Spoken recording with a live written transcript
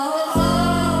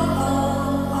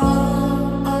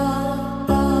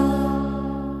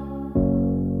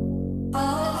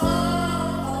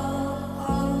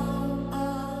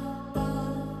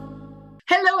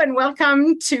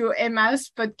welcome to Emma's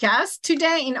podcast.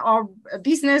 Today in our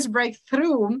business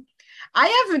breakthrough, I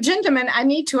have a gentleman. I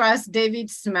need to ask David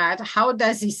Smat, how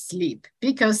does he sleep?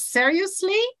 Because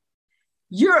seriously,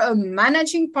 you're a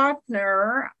managing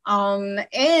partner and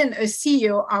a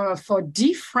CEO for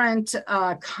different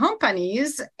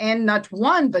companies, and not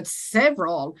one, but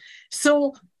several.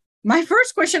 So my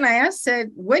first question I asked said,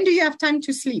 when do you have time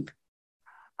to sleep?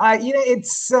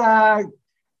 It's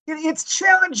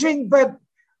challenging, but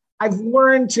I've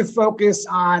learned to focus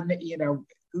on,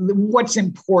 what's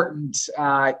important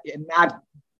and not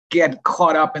get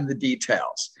caught up in the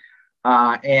details.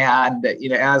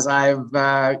 As I've,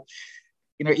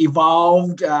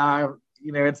 evolved,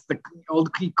 it's the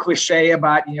old cliche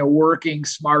about, working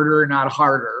smarter, not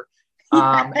harder.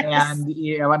 Yes.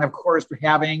 And of course,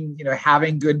 having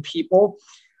good people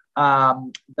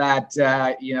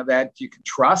that you can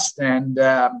trust, and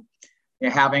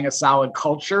having a solid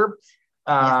culture,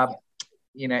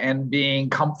 and being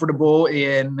comfortable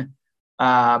in,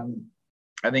 I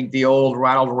think the old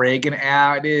Ronald Reagan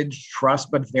adage, trust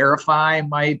but verify,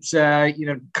 might,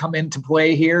 come into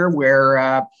play here,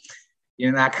 where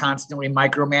you're not constantly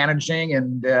micromanaging,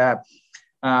 and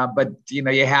but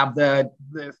you have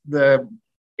the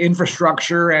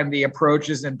infrastructure and the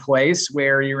approaches in place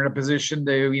where you're in a position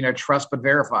to trust but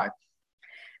verify.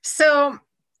 So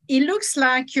it looks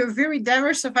like you're very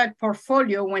diversified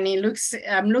portfolio when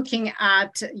I'm looking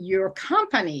at your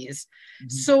companies. Mm-hmm.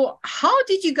 So how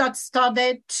did you get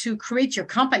started to create your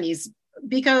companies?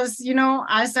 Because,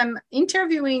 as I'm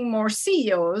interviewing more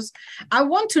CEOs, I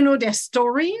want to know their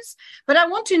stories, but I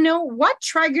want to know what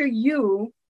triggered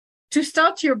you to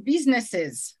start your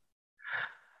businesses.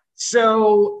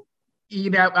 So,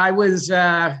 I was,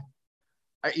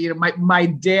 my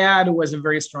dad was a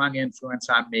very strong influence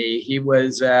on me. He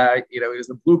was, he was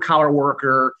a blue collar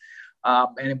worker,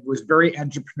 and was very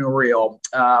entrepreneurial.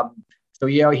 So,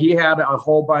 he had a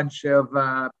whole bunch of,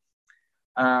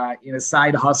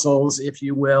 side hustles, if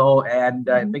you will. And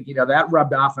I think, that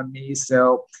rubbed off on me.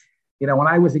 So, when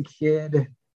I was a kid,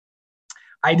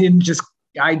 I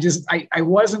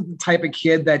wasn't the type of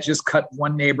kid that just cut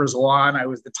one neighbor's lawn. I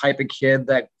was the type of kid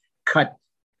that cut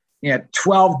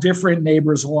 12 different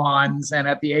neighbors' lawns, and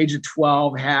at the age of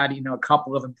 12 had, a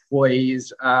couple of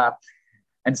employees.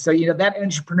 And so, that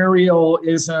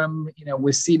entrepreneurialism,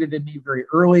 was seeded in me very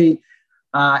early.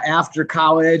 After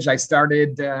college, I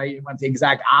started, went the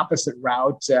exact opposite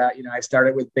route. I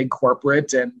started with big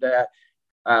corporate and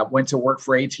went to work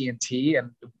for AT&T. And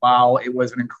while it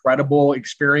was an incredible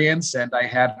experience and I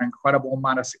had an incredible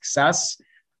amount of success,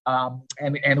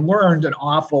 and learned an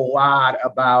awful lot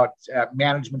about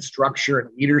management structure and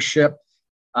leadership.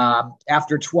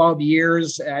 After 12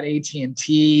 years at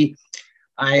AT&T,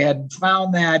 I had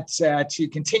found that to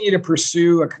continue to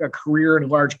pursue a career in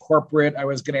large corporate, I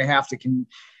was going to have to,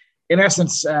 in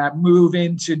essence, move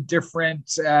into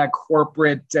different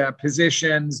corporate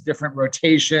positions, different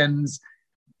rotations.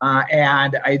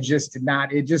 And I just did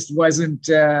not, it just wasn't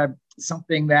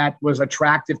something that was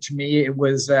attractive to me. It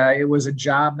was a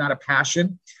job, not a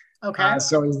passion. Okay.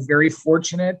 So I was very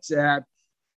fortunate. And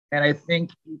I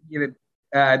think, the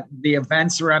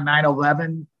events around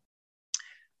 9/11,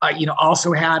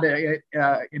 also had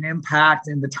an impact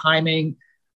in the timing.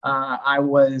 I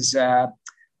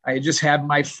just had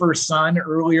my first son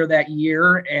earlier that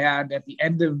year. And at the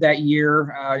end of that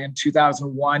year, in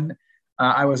 2001,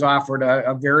 I was offered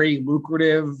a very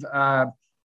lucrative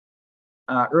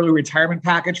early retirement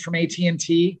package from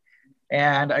AT&T.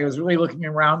 And I was really looking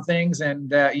around things and,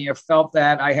 felt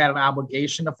that I had an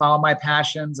obligation to follow my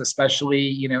passions,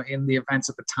 especially, in the events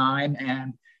at the time.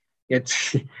 And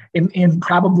it's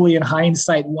probably in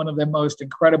hindsight, one of the most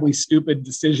incredibly stupid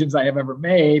decisions I have ever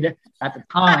made. At the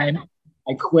time,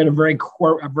 I quit a very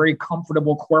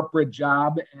comfortable corporate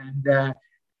job and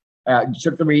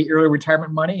took the early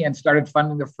retirement money and started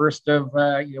funding the first of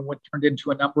what turned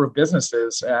into a number of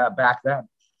businesses back then.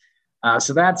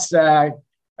 So that's I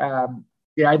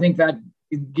think that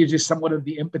it gives you somewhat of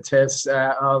the impetus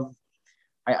of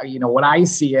what I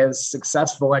see as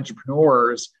successful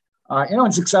entrepreneurs,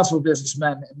 and successful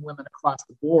businessmen and women across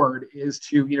the board, is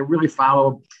to really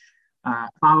follow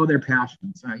their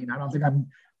passions. I don't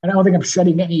think I'm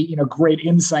shedding any great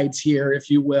insights here, if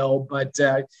you will, but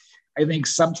I think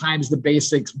sometimes the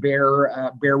basics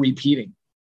bear repeating.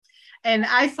 And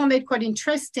I found it quite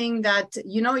interesting that,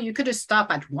 you could have stopped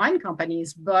at one company,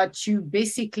 but you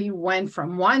basically went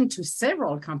from one to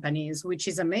several companies, which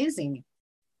is amazing.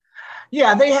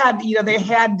 Yeah, they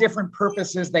had different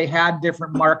purposes. They had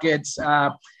different markets.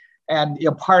 And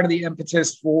part of the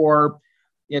impetus for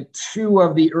two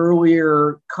of the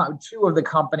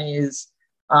companies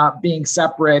being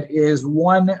separate is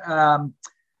one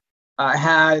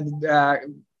had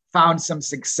found some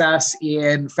success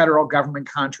in federal government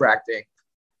contracting,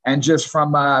 and just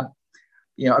from a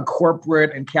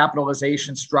corporate and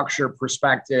capitalization structure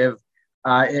perspective,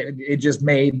 it just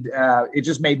made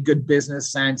good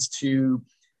business sense to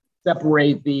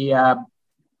separate the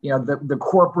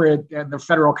corporate and the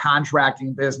federal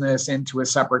contracting business into a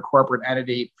separate corporate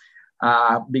entity,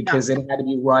 because it had to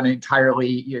be run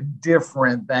entirely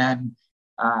different than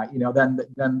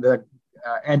the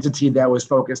entity that was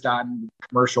focused on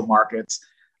commercial markets.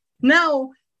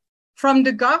 Now, from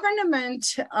the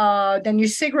government, then you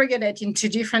segregate it into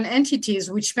different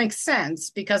entities, which makes sense,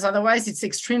 because otherwise it's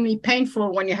extremely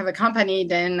painful when you have a company,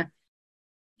 then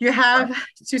you have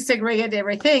to segregate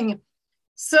everything.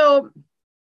 So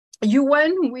you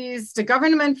went with the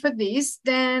government for this,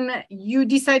 then you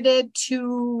decided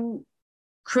to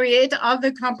create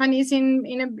other companies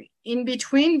in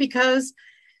between, because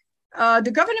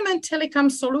the government telecom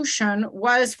solution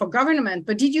was for government,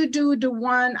 but did you do the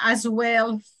one as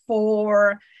well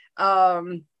for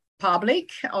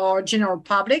public or general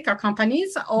public or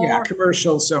companies? Or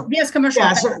commercial. So yes, commercial.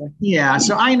 So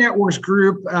iNetworks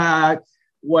Group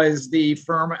was the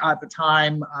firm at the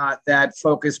time that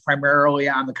focused primarily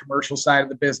on the commercial side of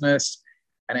the business,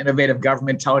 and Innovative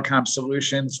Government Telecom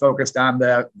Solutions focused on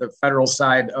the federal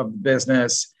side of the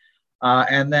business.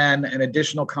 And then an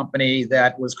additional company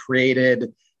that was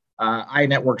created,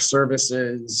 iNetwork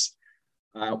Services,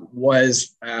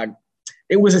 was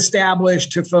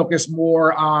established to focus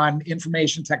more on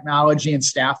information technology and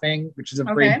staffing, which is a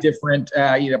very different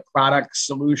product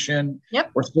solution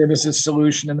or services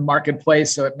solution in the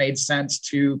marketplace. So it made sense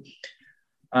to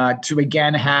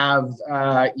again have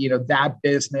that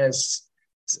business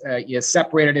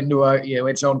separated into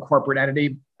its own corporate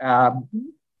entity.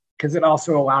 Because it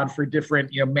also allowed for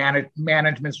different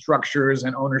management structures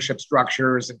and ownership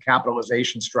structures and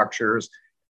capitalization structures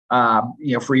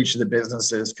for each of the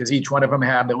businesses, because each one of them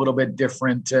had a little bit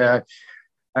different kind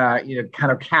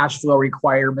of cash flow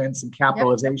requirements and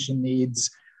capitalization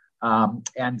needs.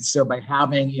 And so by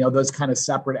having those kind of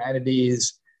separate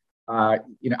entities, I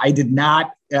did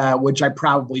not, which I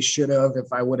probably should have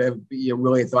if I would have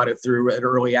really thought it through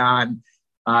early on,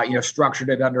 structured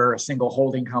it under a single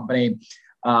holding company.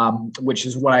 Which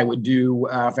is what I would do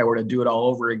if I were to do it all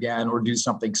over again, or do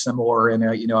something similar in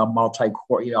a multi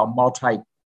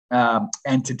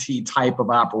entity type of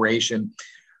operation.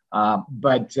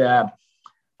 But it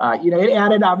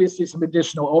added obviously some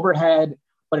additional overhead,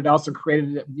 but it also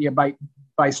created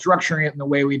by structuring it in the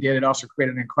way we did, it also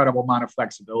created an incredible amount of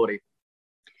flexibility.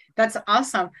 That's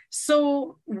awesome.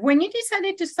 So when you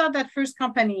decided to start that first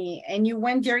company, and you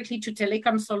went directly to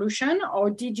telecom solution, or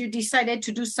did you decided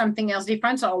to do something else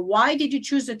different? Or why did you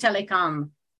choose the telecom?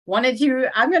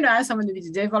 I'm going to ask someone to be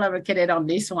the devil advocate on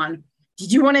this one.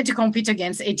 Did you wanted to compete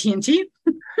against AT&T?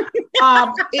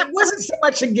 It wasn't so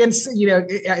much against,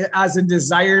 as a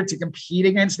desire to compete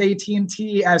against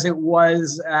AT&T as it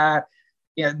was,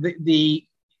 the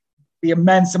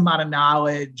immense amount of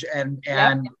knowledge and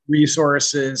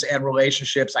resources and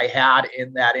relationships I had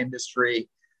in that industry,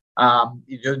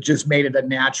 just made it a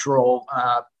natural,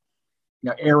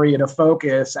 area to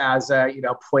focus as a,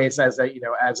 place as a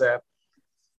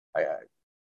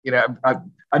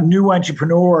new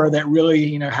entrepreneur that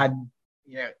really,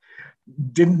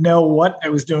 didn't know what I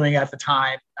was doing at the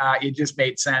time. It just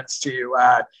made sense to,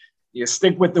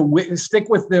 stick with the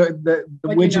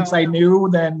widgets I knew,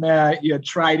 then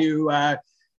try to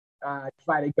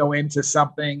go into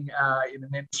something in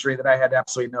an industry that I had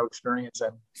absolutely no experience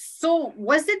in. So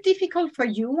was it difficult for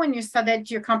you when you started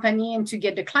your company and to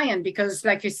get the client? Because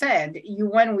like you said, you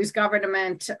went with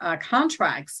government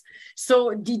contracts.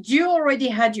 So did you already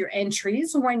had your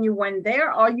entries when you went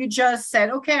there, or you just said,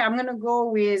 okay, I'm going to go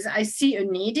with, I see a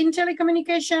need in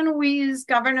telecommunication with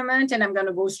government, and I'm going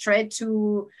to go straight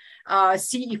to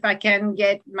see if I can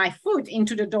get my foot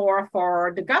into the door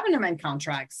for the government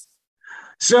contracts?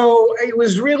 So it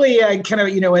was really a kind of,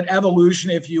 an evolution,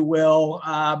 if you will,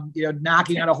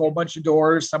 knocking on a whole bunch of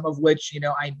doors, some of which,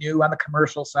 I knew on the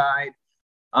commercial side.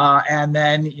 And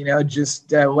then, just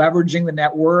leveraging the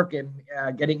network and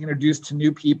getting introduced to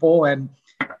new people. And,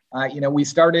 we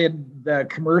started the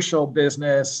commercial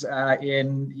business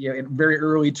in very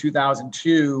early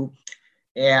 2002.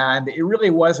 And it really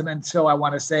wasn't until I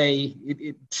want to say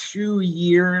 2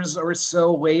 years or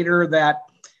so later that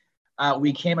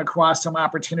we came across some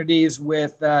opportunities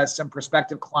with some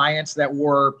prospective clients that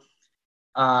were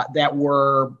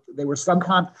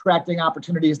subcontracting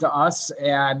opportunities to us,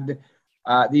 and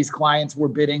these clients were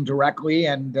bidding directly.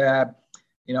 And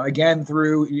again,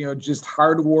 through, just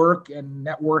hard work and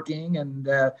networking and,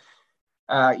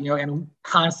 and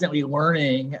constantly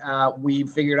learning, we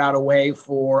figured out a way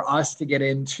for us to get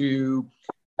into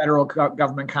federal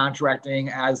government contracting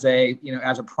as a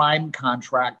prime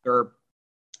contractor.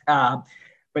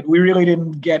 But we really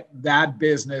didn't get that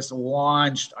business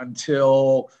launched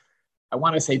until, I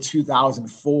want to say,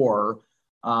 2004.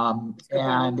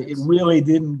 And it really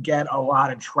didn't get a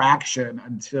lot of traction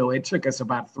until it took us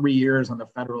about 3 years on the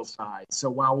federal side. So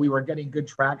while we were getting good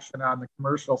traction on the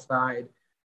commercial side,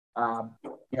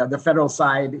 the federal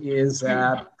side is,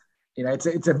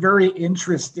 it's a very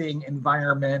interesting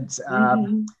environment,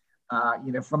 from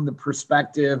the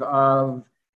perspective of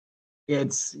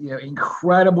it's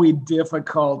incredibly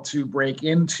difficult to break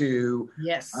into.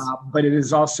 Yes. But it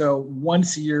is also,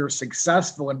 once you're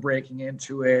successful in breaking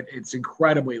into it, it's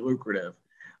incredibly lucrative,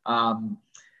 and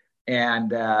can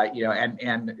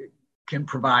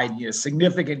provide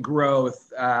significant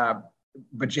growth.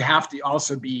 But you have to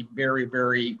also be very,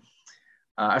 very,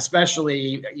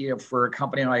 especially for a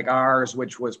company like ours,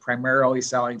 which was primarily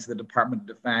selling to the Department of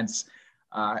Defense.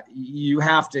 You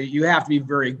have to be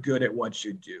very good at what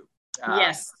you do.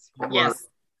 Yes.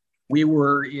 We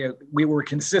were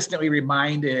consistently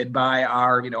reminded by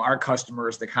our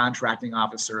customers, the contracting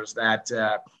officers, that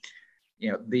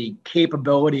the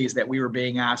capabilities that we were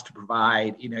being asked to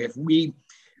provide. If we,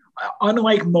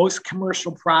 unlike most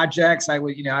commercial projects, I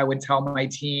would tell my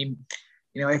team,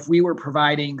 if we were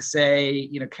providing, say,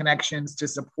 connections to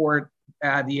support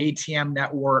the ATM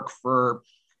network for,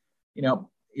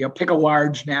 pick a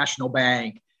large national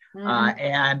bank.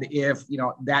 And if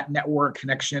that network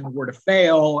connection were to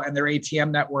fail and their ATM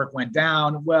network went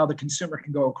down, well, the consumer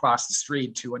can go across the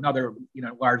street to another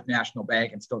large national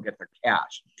bank and still get their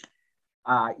cash.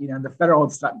 The federal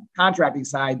contracting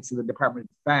side, to the Department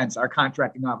of Defense, our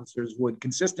contracting officers would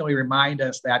consistently remind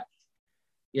us that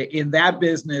in that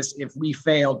business, if we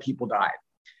failed, people died.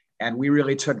 And we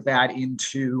really took that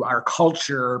into our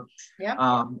culture,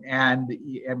 and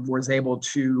was able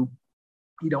to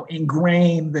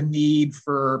ingrain the need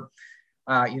for,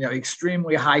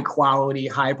 extremely high quality,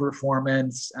 high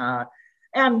performance,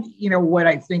 and, what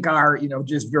I think are,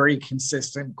 just very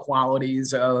consistent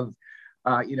qualities of,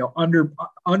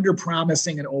 under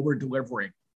promising and over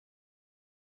delivering.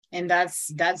 And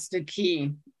that's the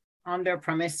key, under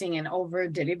promising and over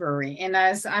delivery. And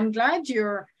as I'm glad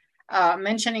you're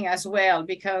mentioning as well,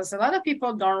 because a lot of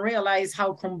people don't realize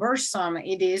how cumbersome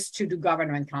it is to do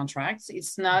government contracts.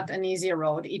 It's not an easy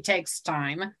road. It takes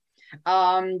time.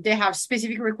 They have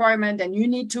specific requirements and you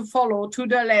need to follow to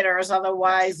the letters.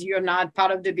 Otherwise, you're not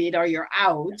part of the bid or you're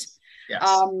out. Yes.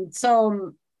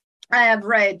 So I have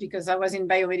read, because I was in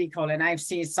biomedical, and I've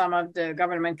seen some of the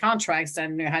government contracts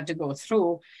and you had to go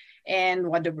through and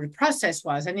what the process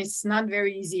was. And it's not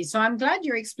very easy. So I'm glad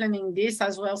you're explaining this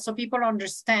as well, so people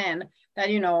understand that,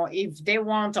 if they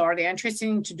want or they're interested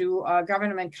in to do a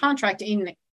government contract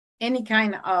in any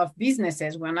kind of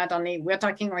businesses, we're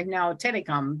talking right now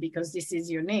telecom, because this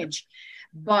is your niche,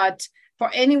 but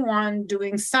for anyone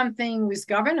doing something with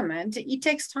government, it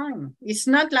takes time. It's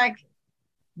not like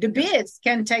the bids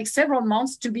can take several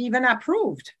months to be even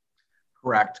approved.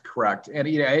 Correct. And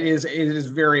it is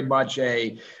very much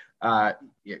a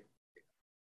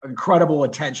incredible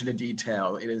attention to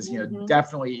detail. It is,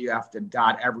 definitely you have to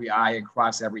dot every I and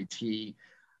cross every T.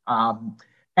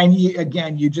 And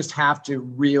you just have to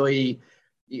really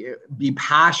be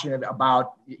passionate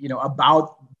about,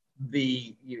 about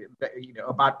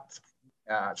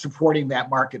supporting that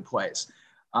marketplace.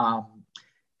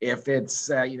 If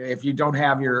it's, if you don't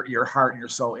have your heart and your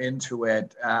soul into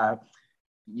it,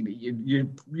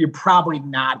 you're probably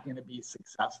not going to be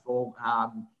successful.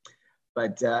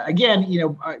 But again,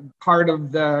 part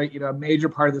of the, major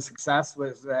part of the success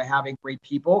was having great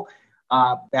people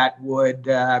that would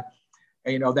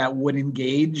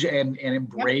engage and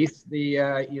embrace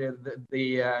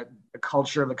the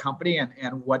culture of the company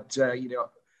and what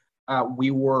we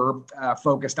were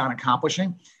focused on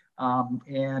accomplishing.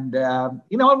 And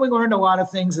we learned a lot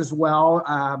of things as well.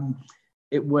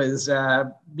 It was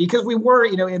because we were,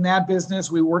 in that business,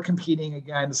 we were competing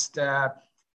against, the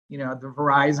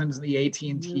Verizons and the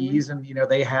AT&Ts, and,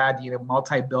 they had,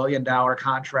 multi-billion-dollar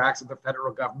contracts with the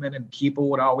federal government, and people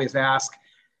would always ask,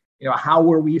 how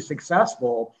were we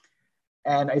successful?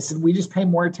 And I said, we just pay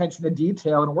more attention to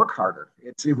detail and work harder.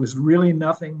 It was really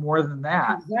nothing more than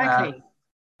that. Exactly.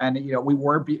 And we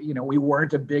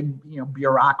weren't a big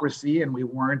bureaucracy, and we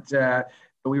weren't, but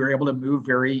we were able to move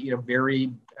very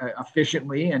very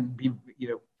efficiently and be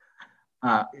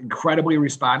incredibly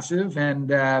responsive. And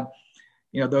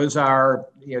those are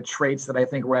traits that I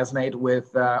think resonate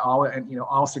with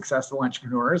all successful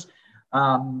entrepreneurs.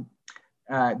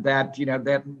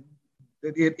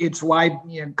 It's why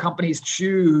companies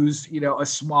choose a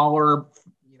smaller,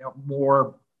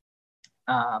 more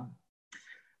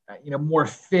more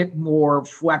fit, more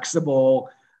flexible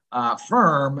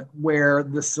firm where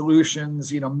the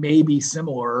solutions may be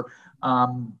similar,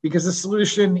 because the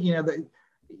solution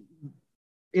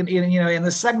in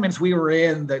the segments we were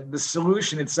in, the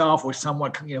solution itself was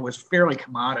somewhat was fairly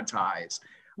commoditized.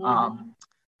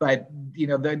 But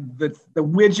the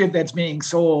widget that's being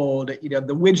sold, the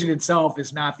widget itself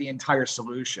is not the entire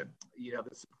solution.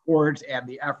 The support and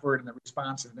the effort and the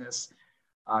responsiveness,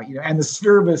 and the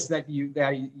service that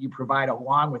you provide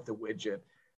along with the widget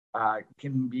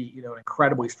can be an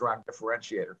incredibly strong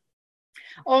differentiator.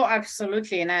 Oh,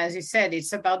 absolutely. And as you said,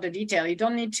 it's about the detail. You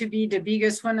don't need to be the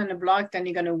biggest one on the block, then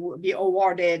you're going to be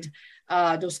awarded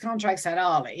those contracts at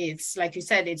all. It's like you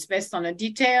said, it's based on the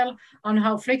detail, on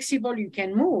how flexible you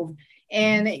can move.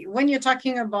 And when you're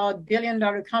talking about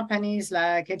billion-dollar companies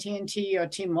like AT&T or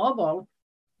T-Mobile,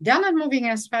 they're not moving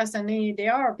as fast as they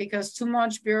are because too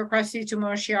much bureaucracy, too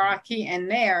much hierarchy, and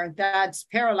that's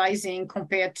paralyzing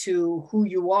compared to who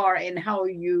you are and how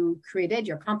you created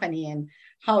your company and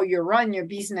how you run your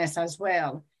business as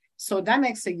well. So that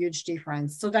makes a huge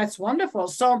difference. So that's wonderful.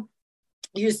 So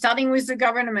you're starting with the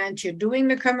government, you're doing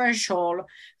the commercial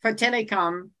for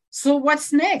telecom. So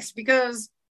what's next?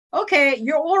 Because, okay,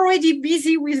 you're already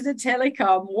busy with the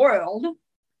telecom world.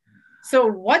 So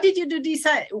what did you do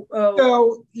decide?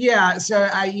 So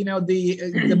I,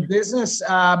 the business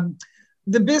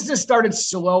started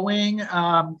slowing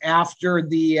after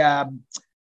the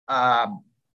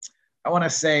I want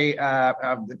to say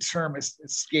the term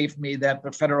escaped me, that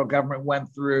the federal government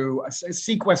went through a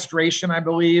sequestration, I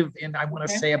believe, in I want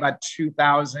to say about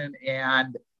 2000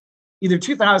 and either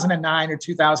 2009 or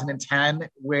 2010,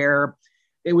 where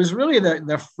it was really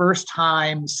the first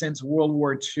time since World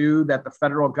War II that the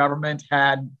federal government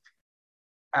had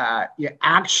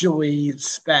actually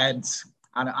spent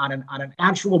on an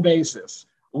actual basis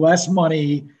less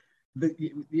money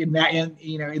in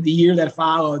the year that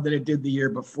followed than it did the year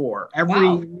before.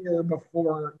 Every year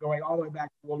before, going all the way back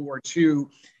to World War II,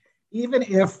 even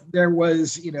if there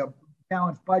was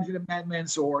balanced budget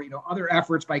amendments or other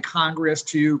efforts by Congress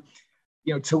to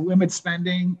limit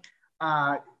spending.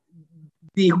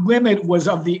 The limit was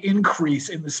of the increase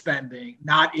in the spending,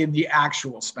 not in the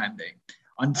actual spending,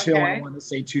 until I want to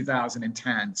say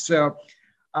 2010. So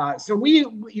we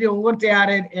looked at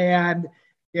it and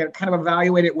kind of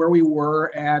evaluated where we were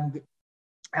and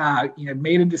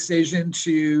made a decision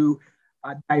to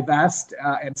divest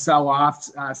and sell off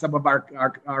some of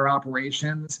our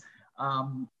operations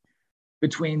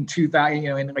between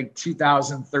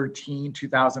 2013,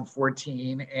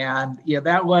 2014. And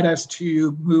that led us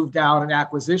to move down an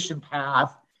acquisition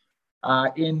path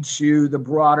into the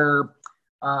broader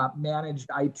managed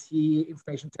IT,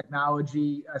 information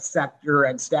technology sector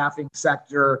and staffing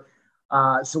sector.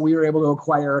 So we were able to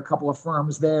acquire a couple of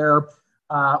firms there,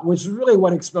 which is really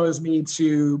what exposed me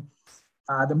to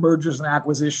the mergers and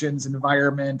acquisitions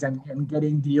environment and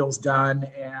getting deals done.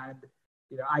 And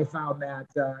I found that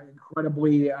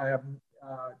incredibly,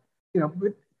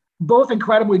 both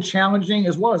incredibly challenging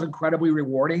as well as incredibly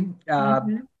rewarding.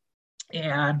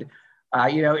 And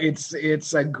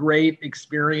it's a great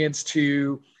experience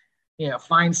to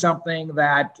find something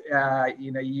that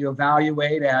you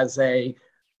evaluate as a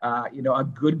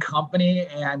good company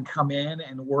and come in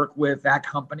and work with that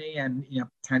company and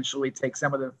potentially take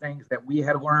some of the things that we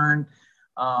had learned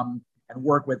and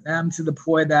work with them to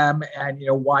deploy them and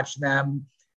watch them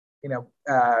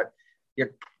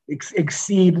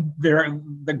exceed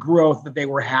the growth that they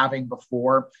were having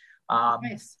before.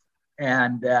 Nice.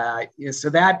 And so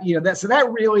that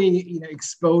really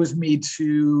exposed me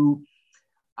to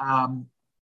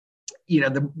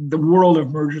the world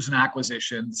of mergers and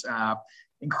acquisitions,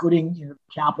 including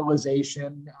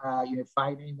capitalization,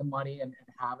 finding the money and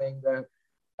having the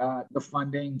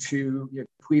funding to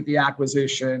complete the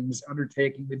acquisitions,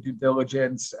 undertaking the due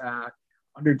diligence,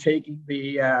 undertaking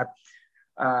the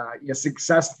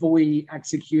successfully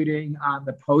executing on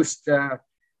the post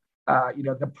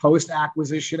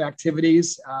acquisition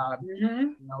activities.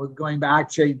 Going back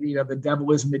to the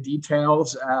devil is in the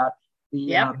details.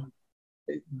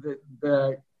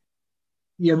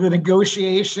 The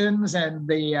negotiations and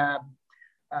the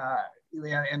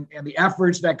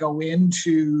efforts that go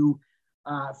into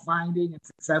finding and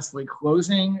successfully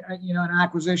closing an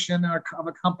acquisition of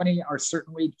a company are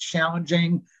certainly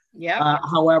challenging.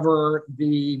 However,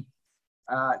 the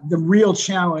the real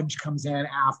challenge comes in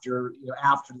after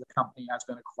the company has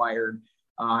been acquired,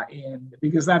 and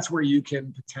because that's where you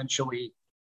can potentially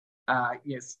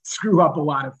screw up a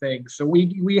lot of things. So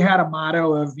we had a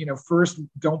motto of first,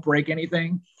 don't break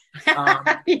anything.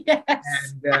 Yes.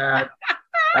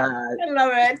 And I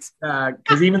love it.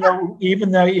 Because even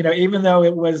though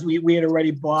it was we had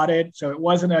already bought it, so it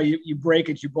wasn't you break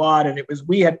it, you bought it. It was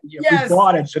we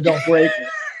bought it, so don't break it.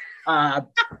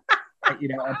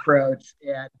 Approach,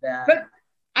 and but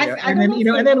and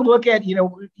then look at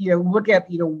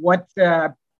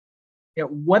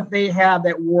what they have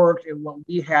that worked and what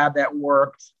we have that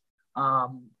worked,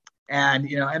 and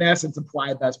in essence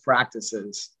apply best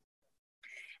practices.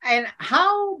 And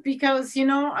how, because, a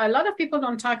lot of people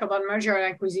don't talk about merger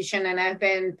and acquisition, and I've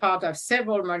been part of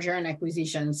several merger and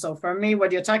acquisitions. So for me,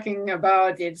 what you're talking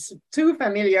about, it's too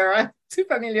familiar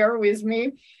with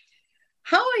me.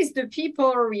 How is the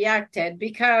people reacted?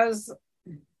 Because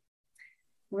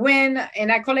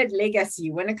and I call it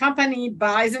legacy, when a company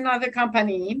buys another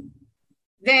company,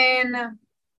 then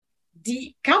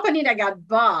the company that got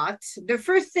bought, the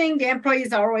first thing the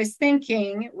employees are always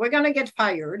thinking, we're going to get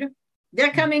fired.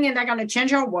 They're coming and they're going to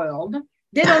change our world.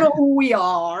 They don't know who we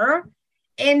are.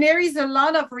 And there is a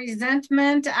lot of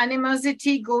resentment,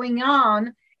 animosity going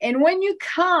on. And when you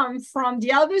come from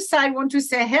the other side, want to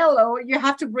say hello, you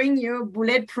have to bring your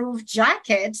bulletproof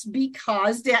jackets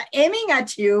because they're aiming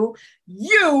at you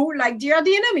like they are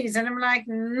the enemies. And I'm like,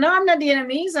 no, I'm not the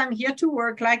enemies. I'm here to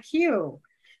work like you.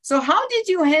 So how did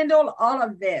you handle all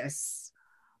of this?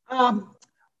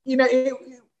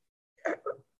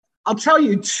 I'll tell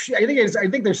you, I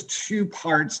think there's two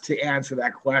parts to answer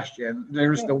that question.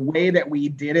 There's the way that we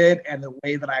did it and the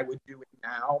way that I would do it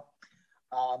now.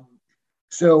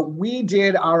 So we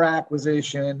did our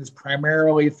acquisitions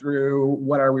primarily through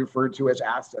what are referred to as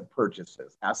asset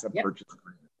purchases, purchase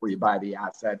agreements, where you buy the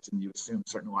assets and you assume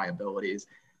certain liabilities.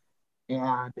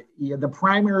 And the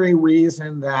primary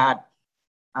reason that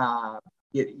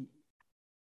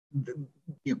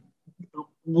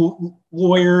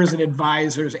lawyers and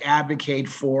advisors advocate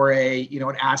for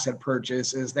an asset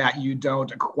purchase is that you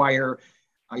don't acquire,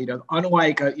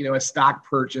 unlike a stock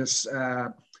purchase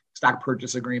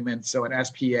agreement, so an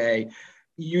SPA,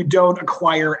 you don't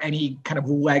acquire any kind of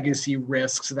legacy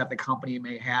risks that the company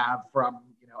may have from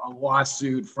a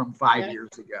lawsuit from 5 years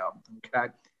ago. Okay.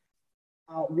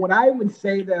 What I would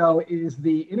say though is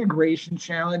the integration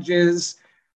challenges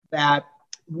that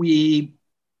we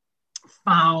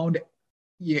found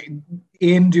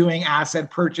in doing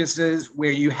asset purchases, where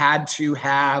you had to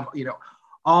have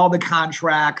all the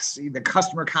contracts, the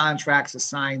customer contracts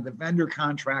assigned, the vendor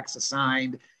contracts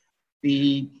assigned,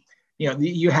 you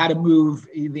had to move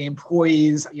the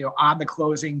employees on the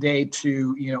closing day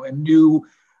to a new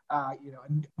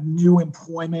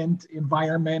employment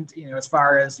environment, as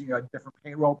far as a different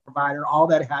payroll provider. All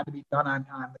that had to be done on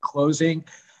the closing.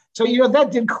 So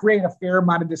that did create a fair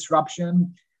amount of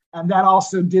disruption. And that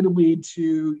also did lead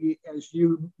to, as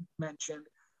you mentioned,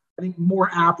 I think more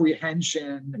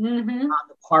apprehension on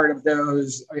the part of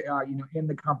those, in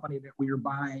the company that we were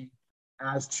buying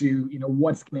as to,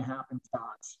 what's going to happen to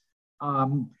us.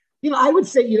 I would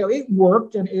say, it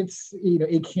worked and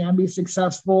it can be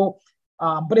successful,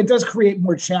 but it does create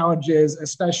more challenges,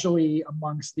 especially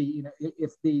amongst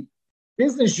if the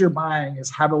business you're buying is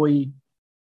heavily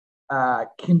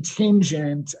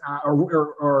contingent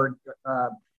or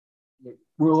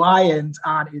reliant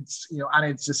on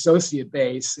its associate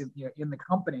base in the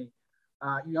company,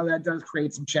 that does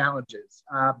create some challenges.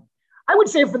 I would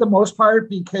say for the most part,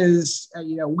 because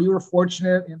we were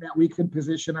fortunate in that we could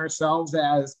position ourselves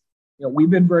as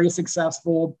we've been very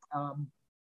successful.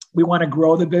 We want to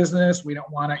grow the business. We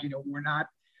don't want to we're not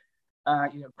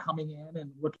coming in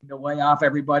and looking to lay off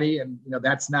everybody, and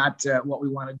that's not what we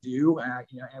want to do.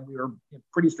 And we were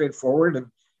pretty straightforward. And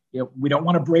we don't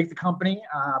want to break the company.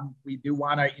 We do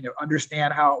want to,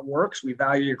 understand how it works. We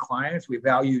value your clients. We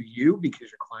value you because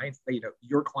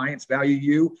your clients value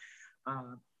you.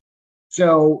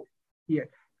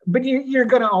 But you're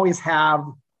going to always have,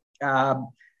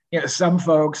 some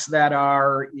folks that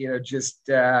are, just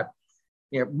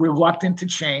reluctant to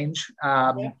change.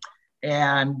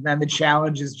 And then the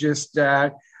challenge is just,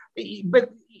 but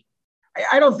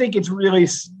I don't think it's really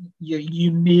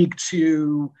unique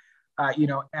to,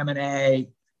 M&A,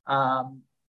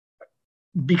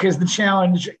 because the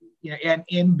challenge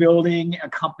in building a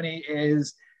company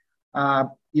is,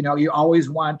 you always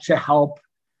want to help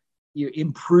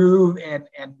improve and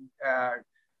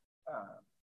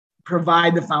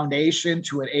provide the foundation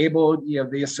to enable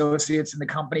the associates in the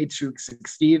company to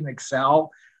succeed and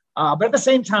excel. But at the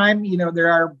same time,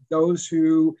 there are those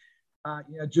who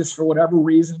just for whatever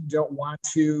reason, don't want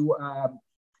to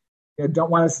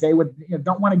stay with,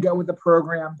 don't want to go with the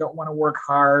program, don't want to work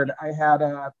hard. I had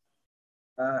a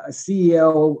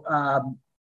CEO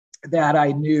that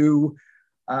I knew,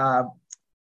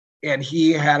 and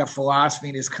he had a philosophy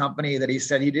in his company that he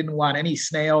said he didn't want any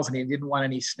snails and he didn't want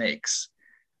any snakes.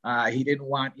 He didn't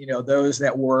want, those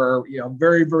that were,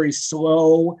 very, very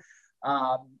slow.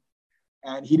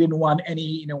 And he didn't want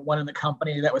any, one in the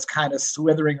company that was kind of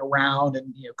slithering around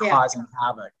and, causing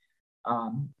havoc.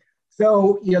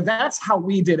 So, that's how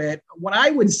we did it. What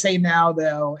I would say now,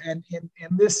 though, and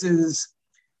this is,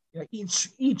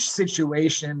 each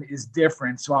situation is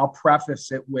different. So I'll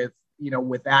preface it with,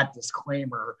 with that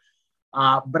disclaimer.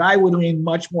 But I would lean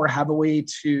much more heavily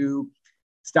to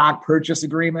stock purchase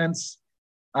agreements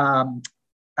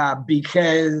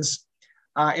because,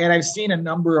 and I've seen a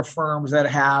number of firms that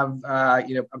have,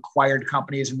 acquired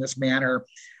companies in this manner,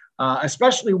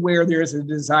 especially where there's a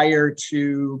desire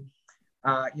to,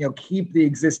 keep the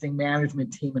existing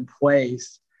management team in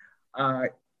place.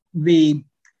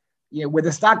 With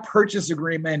a stock purchase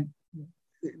agreement,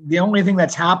 the only thing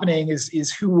that's happening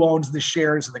is who owns the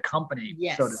shares of the company,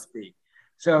 so to speak.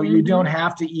 So you don't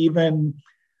have to even,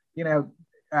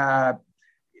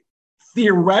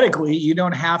 theoretically, you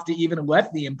don't have to even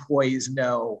let the employees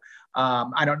know.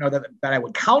 I don't know that I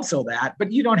would counsel that,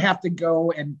 but you don't have to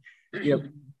go and,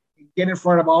 get in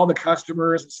front of all the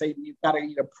customers and say, you've got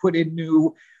to, put in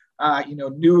new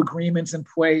agreements in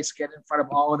place, get in front of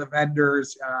all of the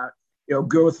vendors,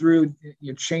 go through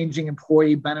changing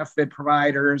employee benefit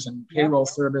providers and payroll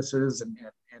services and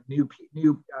new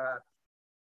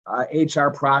HR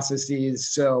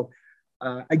processes. So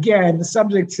again,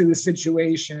 subject to the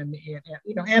situation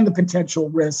and the potential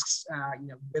risks,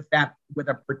 with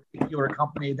a particular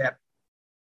company that,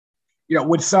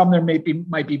 with some there might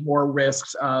be more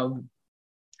risks of,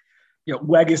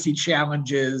 legacy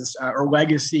challenges or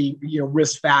legacy,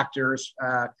 risk factors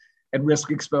and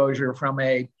risk exposure from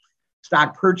a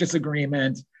stock purchase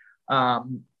agreement.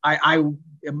 Bottom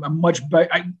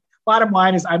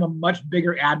line is I'm a much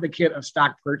bigger advocate of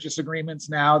stock purchase agreements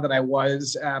now than I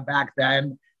was back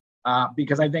then,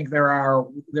 because I think there are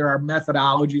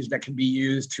methodologies that can be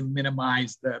used to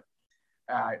minimize that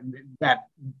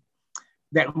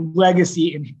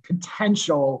legacy and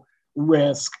potential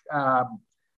risk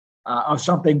of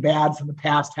something bad from the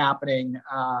past happening.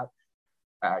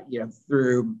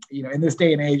 Through in this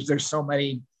day and age, there's so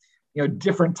many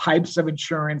different types of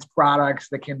insurance products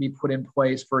that can be put in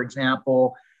place, for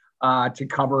example, to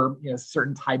cover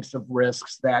certain types of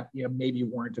risks that maybe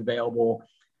weren't available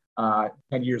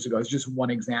 10 years ago. It's just one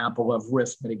example of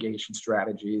risk mitigation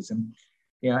strategies. And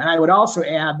and I would also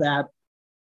add that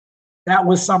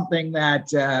was something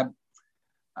that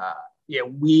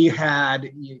we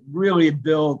had really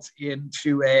built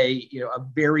into a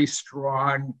very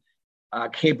strong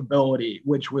capability,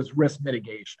 which was risk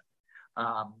mitigation.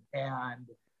 And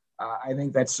I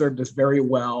think that served us very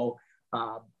well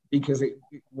because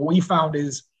what we found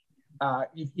is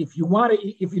if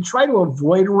you try to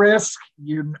avoid risk,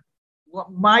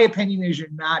 my opinion is you're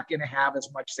not going to have as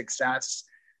much success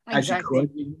as you could.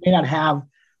 You may not have,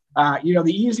 the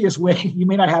easiest way, you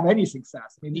may not have any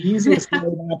success. I mean, the easiest way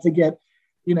not to get,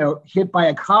 hit by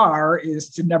a car is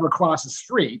to never cross the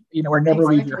street, or never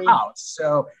leave your house.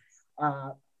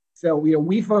 So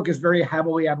we focus very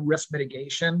heavily on risk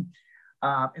mitigation.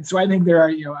 And so I think there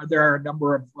are a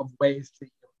number of ways to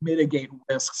mitigate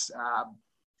risks,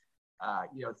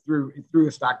 through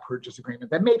a stock purchase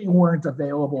agreement that maybe weren't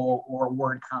available or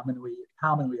weren't commonly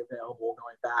available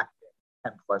going back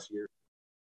 10 plus years.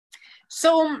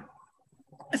 So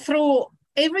through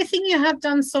everything you have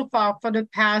done so far for the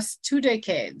past 2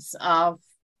 decades of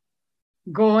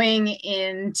going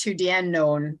into the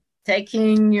unknown,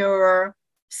 taking your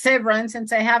severance and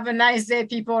say, have a nice day,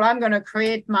 people, I'm going to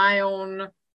create my own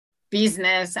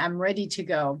business, I'm ready to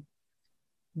go.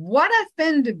 What have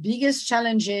been the biggest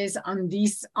challenges on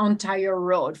this entire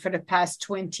road for the past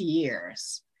 20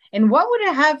 years? And what would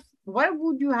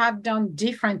you have done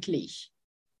differently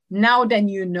now than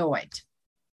you know it?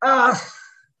 I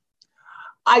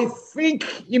think,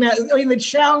 the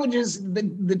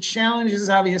challenges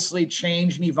obviously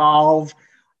change and evolve.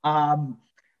 I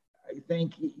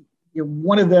think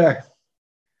one of the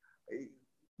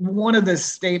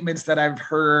statements that I've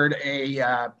heard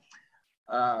a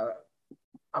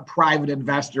private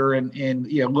investor in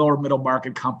lower middle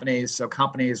market companies, so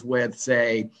companies with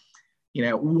say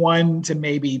 1 to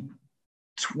maybe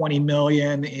 20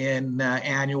 million in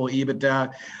annual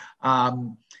EBITDA,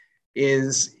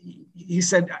 he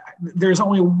said, there's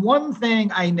only one thing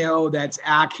I know that's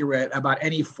accurate about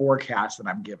any forecast that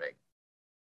I'm giving.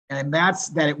 and that's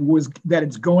that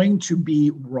it's going to be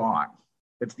wrong.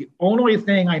 That's the only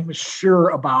thing I'm sure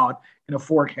about in a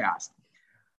forecast.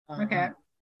 Okay.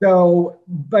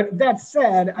 But that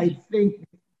said, I think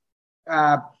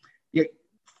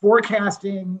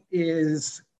forecasting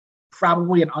is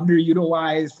probably an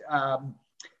underutilized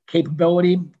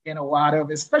capability in a lot of,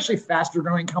 especially faster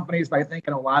growing companies, but I think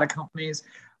in a lot of companies,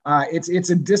 it's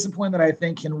a discipline that I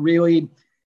think can really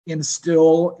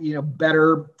instill,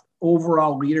 better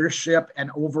overall leadership and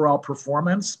overall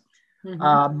performance.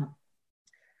 Mm-hmm.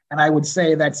 And I would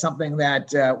say that's something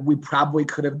that we probably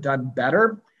could have done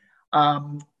better.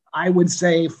 I would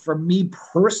say for me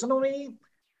personally,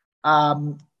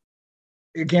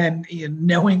 again,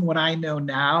 knowing what I know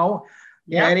now,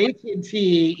 at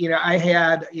AT&T, I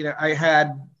had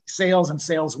sales and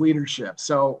sales leadership.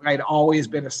 So I'd always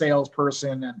been a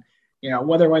salesperson, and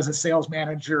whether I was a sales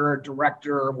manager or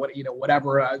director or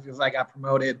whatever, as I got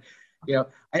promoted,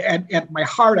 at my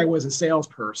heart, I was a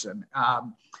salesperson,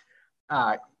 and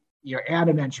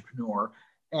an entrepreneur.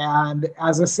 And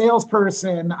as a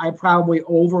salesperson, I probably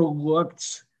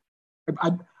over-focused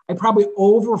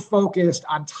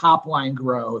on top line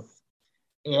growth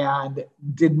and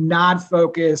did not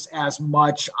focus as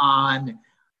much on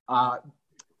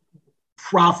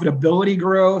profitability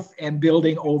growth and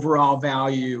building overall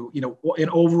value, an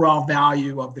overall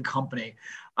value of the company.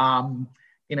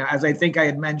 As I think I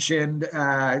had mentioned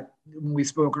when we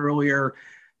spoke earlier,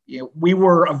 we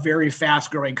were a very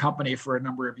fast-growing company for a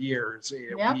number of years.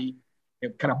 Yep. We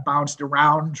kind of bounced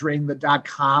around during the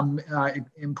 .com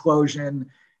implosion.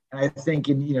 And I think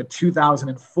in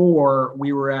 2004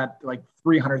 we were at like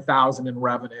 300,000 in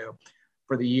revenue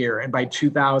for the year, and by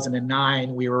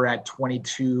 2009 we were at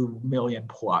 22 million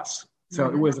plus. So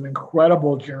It was an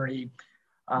incredible journey.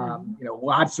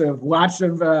 Lots of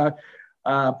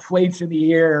plates in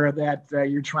the air that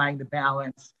you're trying to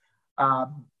balance.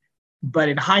 But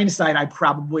in hindsight, I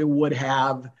probably would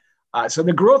have. So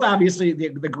the growth, obviously,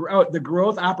 the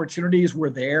growth opportunities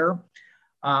were there,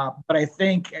 but I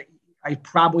think I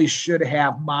probably should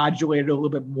have modulated a little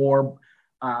bit more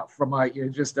from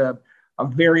just a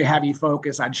very heavy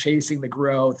focus on chasing the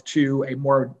growth to a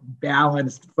more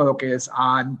balanced focus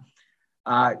on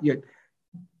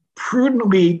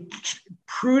prudently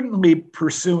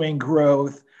pursuing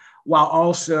growth while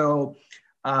also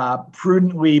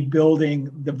prudently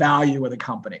building the value of the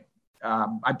company.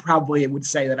 I probably would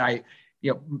say that I,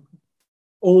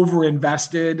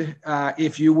 over-invested,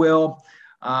 if you will,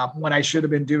 when I should have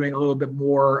been doing a little bit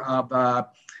more of a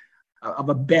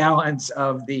balance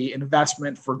of the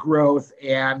investment for growth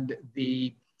and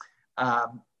the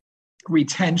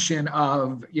retention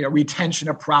of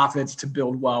profits to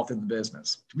build wealth in the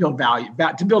business, to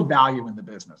build value in the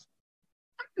business.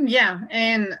 Yeah,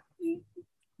 and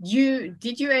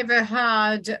did you ever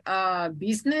had a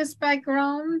business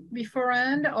background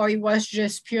beforehand, or it was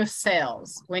just pure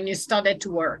sales when you started to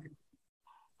work?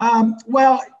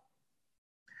 Well,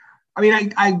 I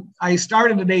mean, I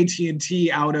started at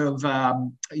AT&T out of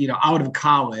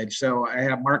college. So I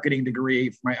had a marketing degree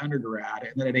for my undergrad,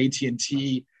 and then at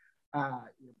AT&T,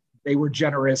 they were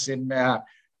generous in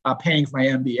paying for my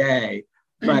MBA.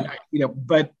 But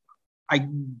I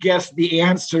guess the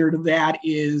answer to that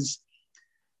is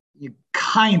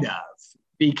kind of,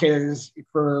 because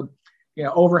for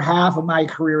over half of my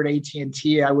career at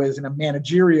AT&T, I was in a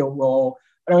managerial role,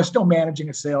 but I was still managing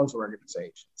a sales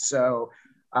organization. So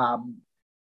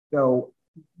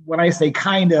when I say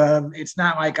kind of, it's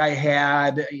not like I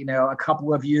had, a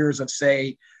couple of years of,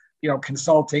 say,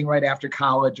 consulting right after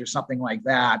college or something like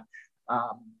that.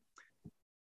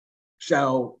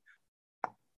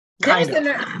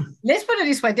 Let's put it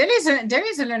this way.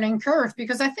 There is a learning curve,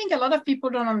 because I think a lot of people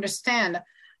don't understand.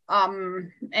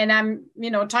 And I'm,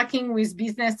 talking with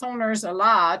business owners a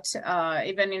lot,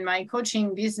 even in my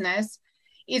coaching business.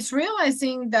 It's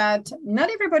realizing that not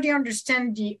everybody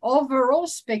understands the overall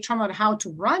spectrum of how to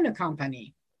run a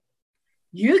company.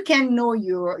 You can know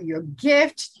your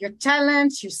gift, your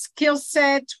talents, your skill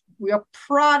set, your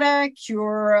product,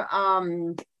 your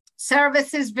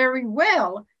services very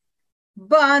well.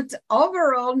 But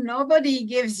overall, nobody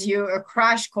gives you a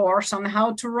crash course on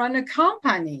how to run a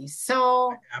company.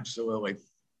 So absolutely.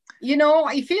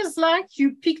 It feels like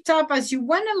you picked up as you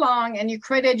went along and you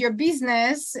created your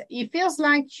business. It feels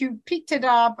like you picked it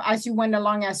up as you went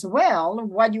along as well,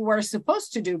 what you were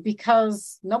supposed to do,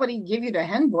 because nobody gave you the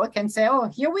handbook and say, oh,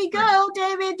 here we go,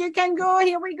 David, you can go.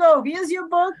 Here we go. Here's your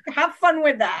book. Have fun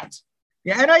with that.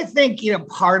 Yeah. And I think,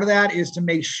 part of that is to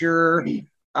make sure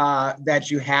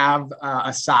that you have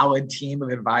a solid team of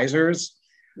advisors.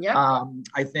 Yep.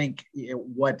 I think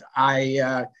what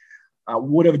I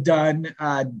would have done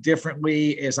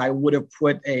differently is I would have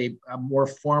put a more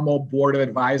formal board of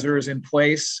advisors in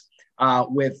place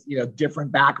with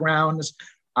different backgrounds.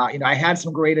 I had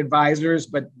some great advisors,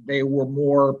 but they were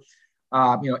more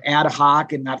ad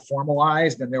hoc and not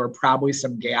formalized, and there were probably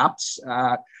some gaps.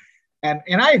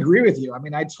 And I agree with you. I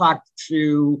mean, I talked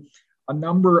to a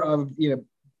number of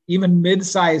even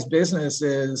mid-sized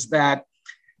businesses that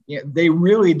they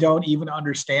really don't even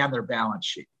understand their balance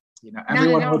sheet.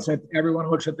 Everyone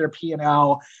looks at their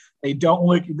P&L. They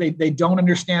don't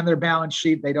understand their balance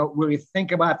sheet. They don't really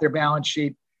think about their balance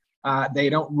sheet. They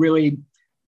don't really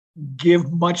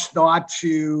give much thought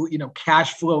to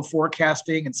cash flow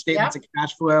forecasting and statements of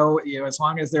cash flow. As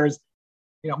long as there's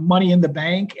money in the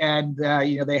bank and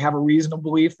they have a reasonable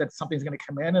belief that something's going to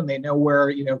come in and they know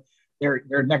where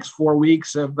their next 4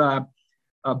 weeks of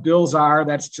bills are.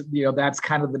 That's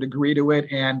kind of the degree to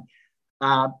it. And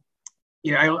I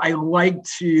like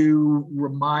to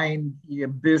remind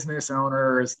business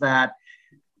owners that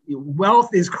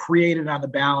wealth is created on the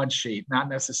balance sheet, not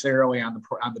necessarily on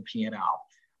the P&L.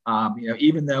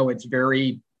 Even though it's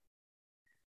very,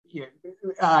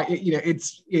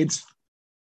 it's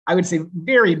I would say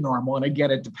very normal, and again,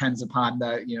 it depends upon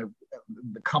the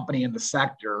company and the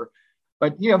sector.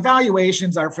 But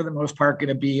valuations are for the most part going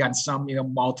to be on some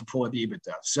multiple of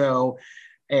EBITDA. So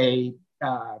a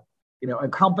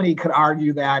company could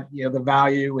argue that the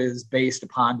value is based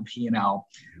upon the P&L,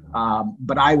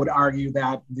 but I would argue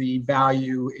that the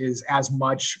value is as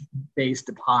much based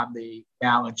upon the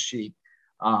balance sheet,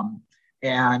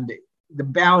 and the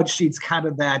balance sheet's kind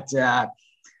of that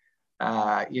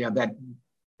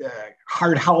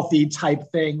heart healthy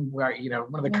type thing where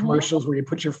one of the commercials where you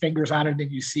put your fingers on it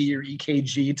and you see your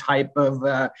EKG type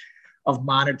of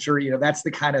monitor. That's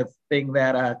the kind of thing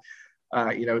that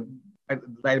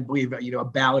I believe a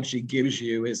balance sheet gives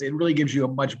you. Is it really gives you a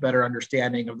much better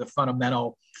understanding of the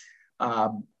fundamental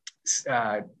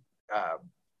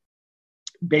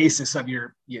basis of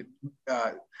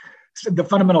the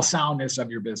fundamental soundness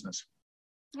of your business.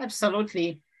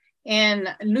 Absolutely.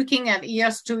 And looking at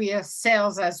year-to-year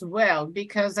sales as well,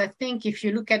 because I think if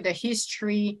you look at the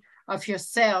history of your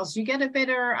sales, you get a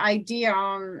better idea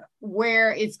on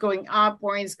where it's going up,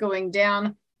 where it's going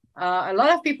down. A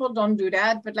lot of people don't do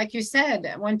that, but like you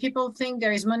said, when people think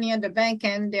there is money in the bank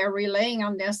and they're relying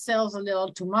on their sales a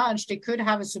little too much, they could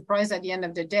have a surprise at the end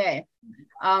of the day.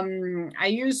 I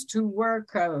used to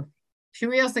work a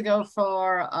few years ago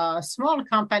for a small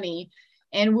company,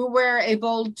 and we were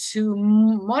able to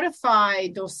modify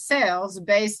those sales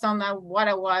based on what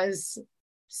I was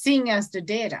seeing as the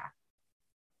data,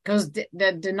 because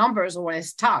the numbers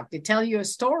always talk. They tell you a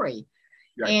story.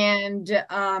 Right. And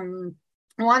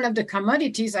one of the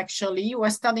commodities actually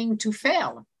was starting to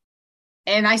fail.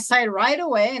 And I saw it right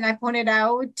away, and I pointed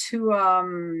out to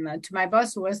my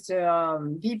boss, who was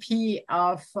the VP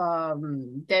of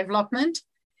development.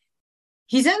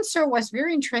 His answer was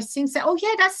very interesting. Say, "Oh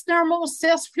yeah, that's normal.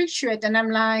 Sales fluctuate." And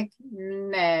I'm like,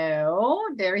 "No,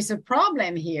 there is a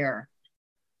problem here."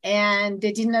 And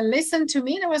they didn't listen to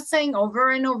me. And I was saying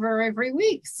over and over every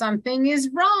week, something is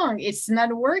wrong. It's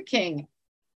not working.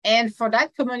 And for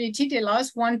that commodity, they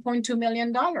lost $1.2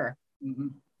 million. Mm-hmm.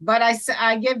 But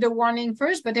I gave the warning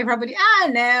first, but everybody,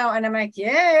 no. And I'm like,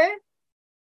 yeah.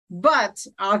 But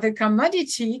the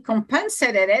commodity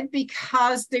compensated it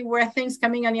because there were things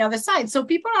coming on the other side. So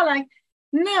people are like,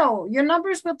 no, your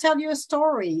numbers will tell you a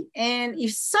story. And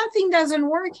if something doesn't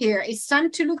work here, it's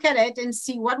time to look at it and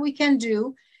see what we can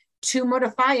do to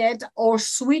modify it or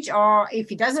switch, or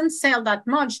if it doesn't sell that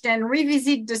much, then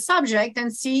revisit the subject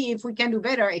and see if we can do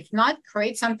better. If not,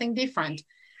 create something different.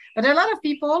 But a lot of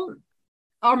people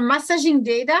are massaging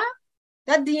data.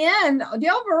 At the end,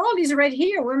 the overall is right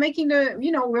here. We're making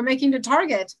the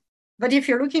target. But if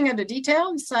you're looking at the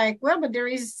detail, it's like, well, but there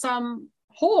is some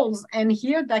holes and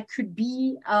here that could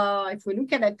be, if we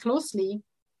look at it closely,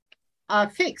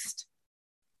 fixed.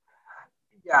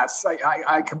 Yes,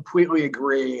 I completely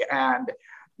agree. And,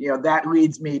 that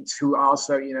leads me to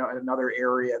also, another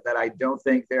area that I don't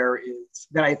think there is,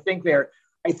 that I think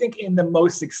in the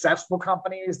most successful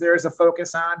companies, there's a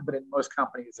focus on, but in most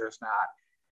companies, there's not.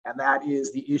 And that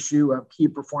is the issue of key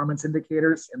performance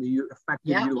indicators and the effective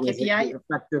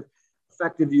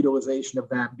utilization of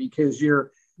them, because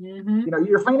your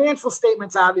financial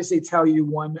statements obviously tell you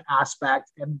one aspect,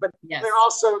 but they're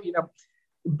also,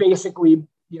 basically,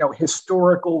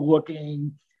 historical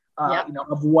looking,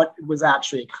 of what was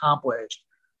actually accomplished.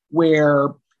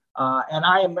 Where, and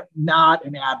I am not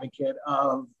an advocate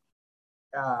of,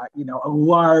 a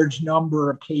large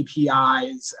number of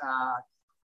KPIs,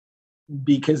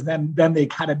 because then they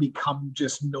kind of become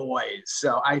just noise.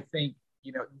 So I think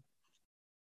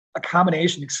a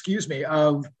combination,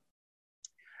 of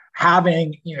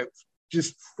having,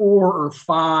 just 4 or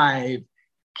 5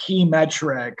 key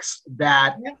metrics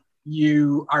that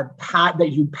you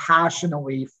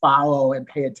passionately follow and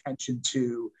pay attention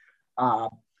to,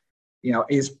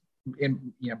 is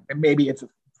in, and maybe it's a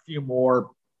few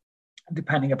more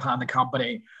depending upon the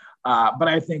company. But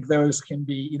I think those can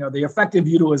be, the effective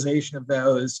utilization of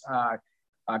those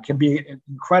can be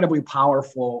incredibly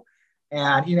powerful.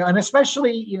 And, and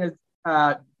especially,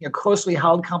 closely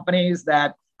held companies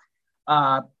that,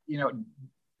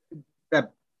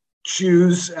 that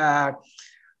choose, and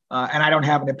I don't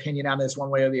have an opinion on this one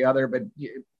way or the other, but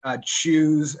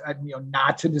choose,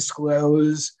 not to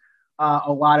disclose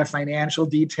a lot of financial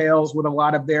details with a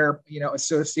lot of their,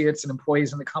 associates and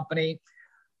employees in the company.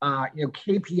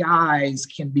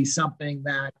 KPIs can be something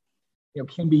that,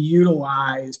 can be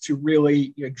utilized to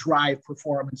really, drive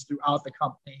performance throughout the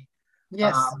company.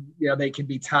 Yes. They can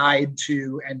be tied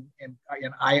to, and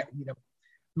I,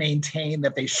 maintain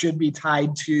that they should be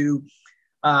tied to,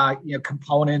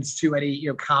 components to any,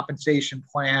 compensation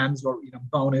plans or,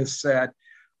 bonus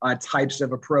types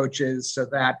of approaches, so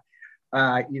that,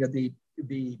 the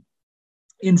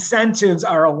incentives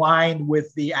are aligned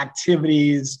with the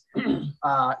activities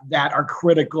that are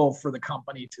critical for the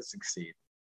company to succeed.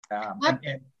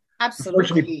 And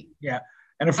Absolutely. And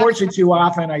unfortunately, too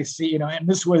often I see, and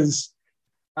this was,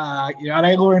 and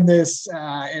I learned this,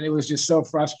 and it was just so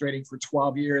frustrating for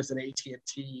 12 years at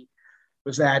AT&T,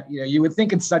 was that, you would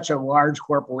think in such a large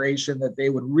corporation that they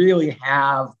would really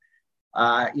have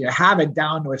it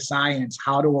down to a science,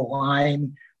 how to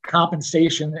align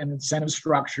compensation and incentive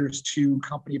structures to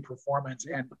company performance.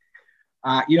 And,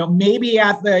 maybe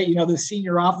at the, the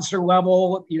senior officer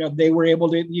level, they were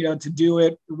able to, to do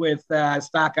it with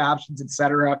stock options, et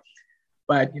cetera.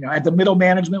 But, at the middle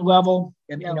management level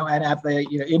and, and at the,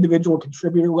 individual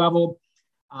contributor level,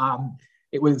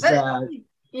 it was,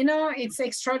 it's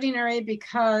extraordinary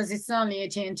because it's not only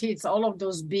AT&T, it's all of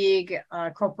those big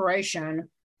corporations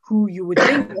who you would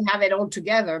think they have it all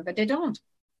together, but they don't.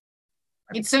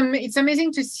 It's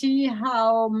amazing to see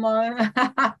how much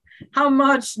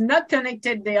not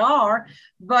connected they are.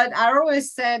 But I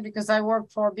always said, because I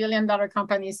worked for billion-dollar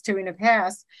companies too in the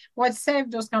past, what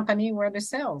saved those companies were the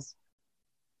sales.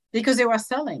 Because they were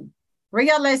selling,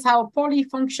 regardless how poorly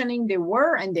functioning they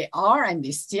were, and they are, and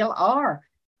they still are.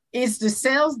 It's the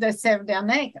sales that saved their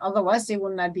neck. Otherwise, they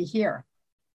would not be here.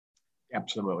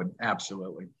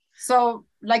 Absolutely. So,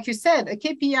 like you said, a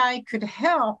KPI could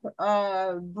help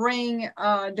bring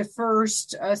the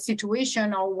first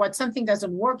situation, or what something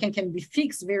doesn't work and can be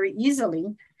fixed very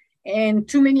easily. And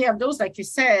too many of those, like you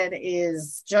said,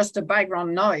 is just a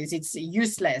background noise. It's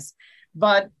useless.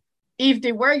 But if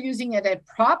they were using it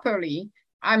properly,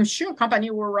 I'm sure company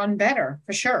will run better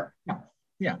for sure.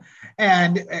 Yeah.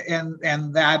 And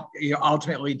that,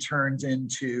 ultimately turns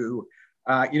into,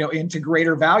 into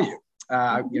greater value,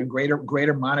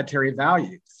 greater monetary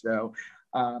value. So,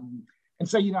 and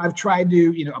so, I've tried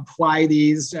to, apply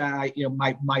these,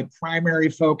 my primary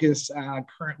focus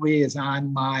currently is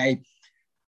on my,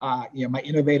 my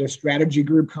innovative strategy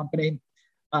group company,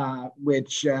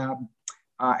 which,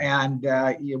 I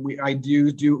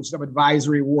do some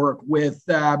advisory work with,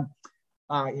 from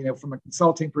a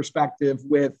consulting perspective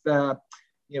with,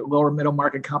 lower middle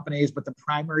market companies, but the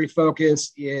primary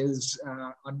focus is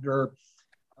under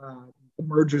the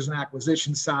mergers and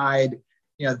acquisition side.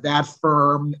 That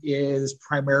firm is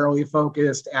primarily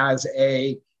focused as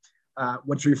a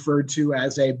what's referred to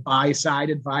as a buy-side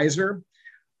advisor.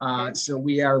 So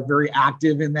we are very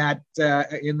active in that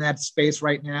space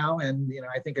right now, and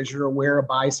I think, as you're aware, a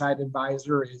buy-side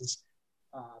advisor is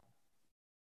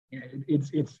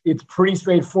it's pretty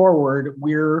straightforward.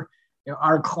 We're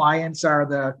our clients are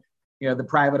the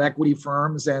private equity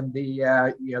firms and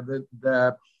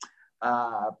the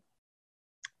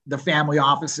family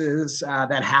offices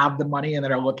that have the money and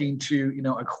that are looking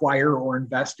to acquire or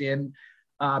invest in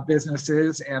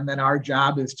businesses, and then our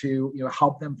job is to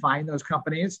help them find those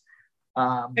companies.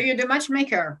 So you're the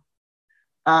matchmaker.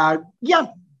 Yeah.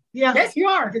 Yes, you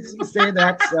are. You say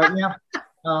that. So, yeah.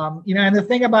 And the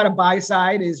thing about a buy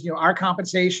side is our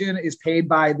compensation is paid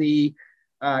by the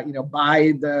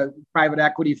by the private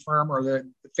equity firm or the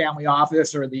family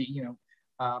office or the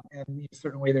and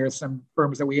certainly there's some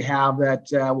firms that we have that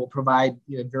will provide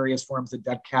various forms of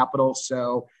debt capital.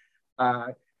 So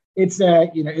it's a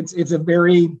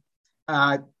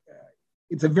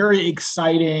very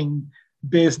exciting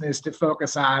business to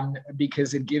focus on,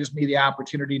 because it gives me the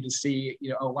opportunity to see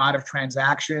a lot of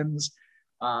transactions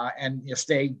and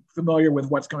stay familiar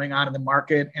with what's going on in the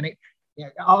market. And Yeah,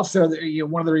 also,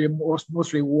 one of the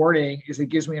most rewarding is it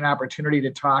gives me an opportunity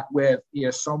to talk with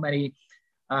so many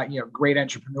great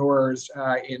entrepreneurs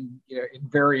in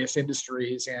various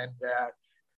industries, and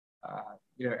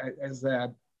as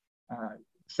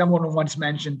someone once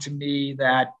mentioned to me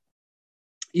that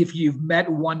if you've met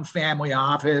one family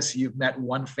office, you've met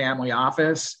one family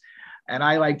office. And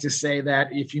I like to say that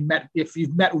if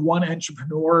you've met one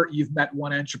entrepreneur, you've met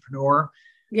one entrepreneur.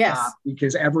 Yes.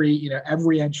 Because every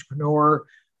entrepreneur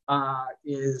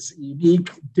is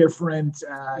unique, different,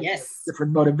 yes.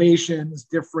 Different motivations,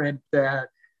 different.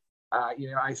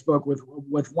 I spoke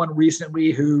with one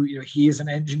recently who he is an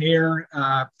engineer.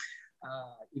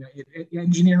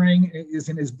 Engineering is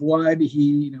in his blood.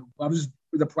 He loves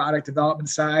the product development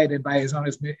side, and by his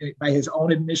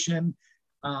own admission,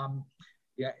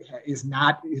 does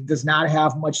not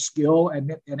have much skill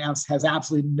and has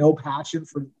absolutely no passion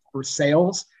for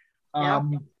sales.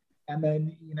 And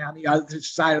then on the other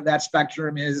side of that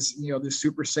spectrum is the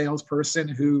super salesperson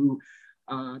who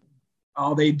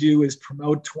all they do is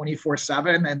promote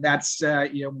 24/7, and that's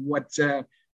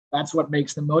that's what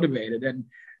makes them motivated. And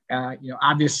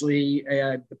obviously,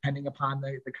 depending upon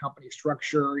the company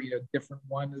structure, different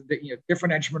ones,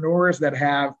 different entrepreneurs that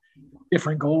have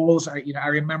different goals. I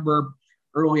remember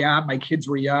early on, my kids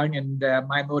were young, and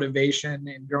my motivation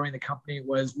in growing the company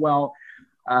was,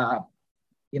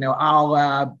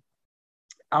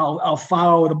 I'll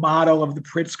follow the model of the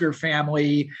Pritzker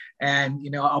family, and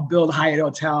I'll build Hyatt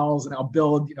hotels, and I'll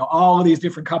build all of these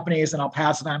different companies, and I'll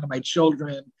pass it on to my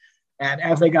children. And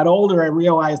as they got older, I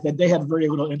realized that they had very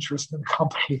little interest in the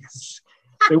companies.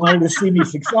 They wanted to see me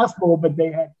successful, but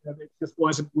it just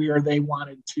wasn't where they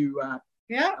wanted to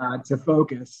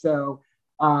focus. So,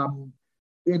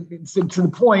 so to the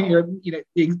point,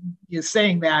 you're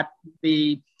saying that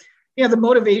the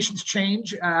motivations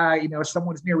change.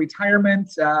 Someone's near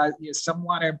retirement. Some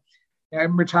want to. I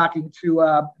remember talking to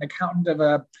an accountant of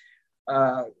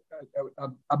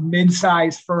a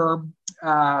mid-sized firm,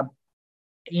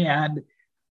 and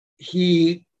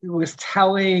he was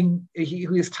telling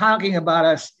about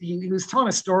us. He was telling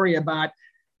a story about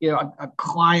a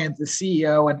client, the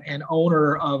CEO and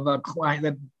owner of a client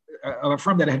of a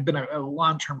firm that had been a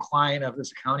long-term client of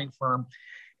this accounting firm.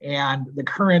 And the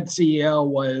current CEO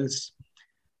was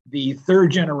the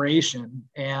third generation.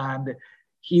 And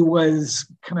he was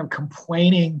kind of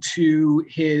complaining to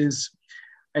his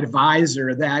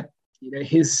advisor that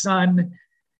his son,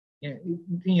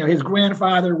 his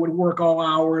grandfather would work all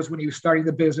hours when he was starting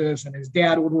the business, and his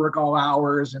dad would work all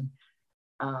hours. And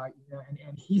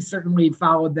he certainly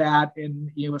followed that.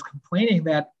 And he was complaining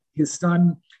that his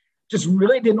son just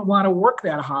really didn't want to work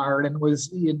that hard, and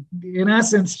was in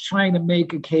essence trying to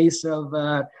make a case of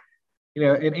an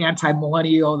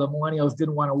anti-millennial. The millennials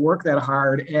didn't want to work that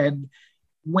hard. And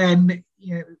when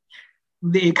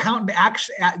the accountant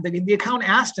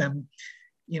asked him,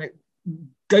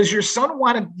 does your son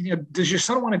want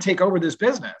to take over this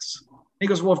business? He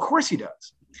goes, well, of course he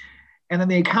does. And then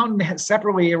the accountant had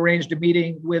separately arranged a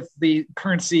meeting with the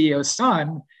current CEO's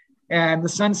son, and the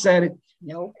son said,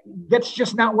 that's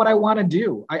just not what I want to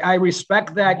do. I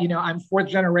respect that, I'm fourth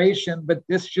generation, but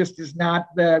this just is not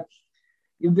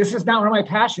this is not where my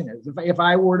passion is. If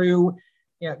I were to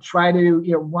try to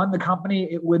run the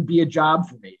company, it would be a job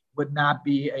for me. It would not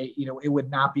be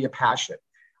a passion.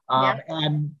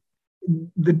 And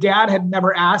the dad had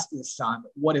never asked his son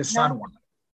what his son wanted.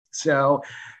 So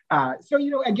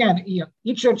again,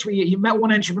 each you met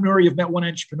one entrepreneur, you've met one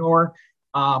entrepreneur,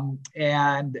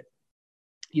 and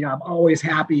I'm always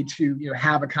happy to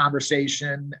have a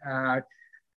conversation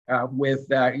with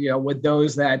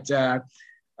those that,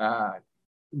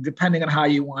 depending on how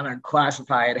you want to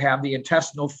classify it, have the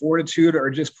intestinal fortitude or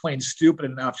just plain stupid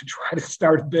enough to try to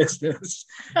start a business.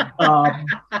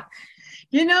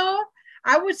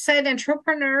 I would say that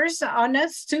entrepreneurs are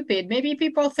not stupid. Maybe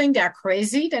people think they're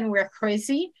crazy, then we're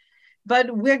crazy.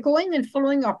 But we're going and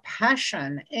following our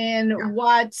passion. And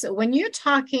when you're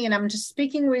talking, and I'm just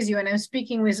speaking with you, and I'm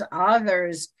speaking with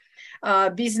others,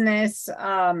 business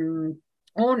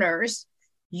owners,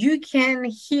 you can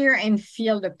hear and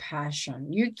feel the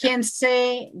passion. You can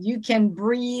say, you can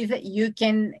breathe, you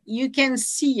can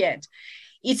see it.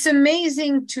 It's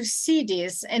amazing to see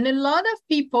this. And a lot of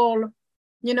people,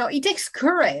 it takes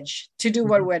courage to do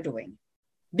what we're doing,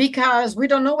 because we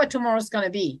don't know what tomorrow's going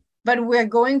to be. But we're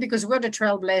going because we're the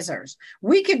trailblazers.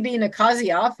 We could be in a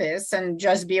cozy office and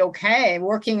just be okay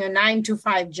working a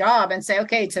 9-to-5 job and say,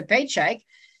 okay, it's a paycheck,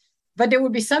 but there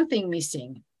would be something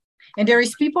missing. And there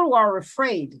is people who are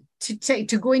afraid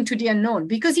to go into the unknown,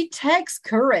 because it takes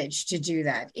courage to do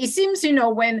that. It seems,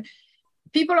 when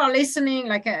people are listening,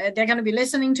 like they're going to be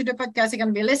listening to the podcast, they're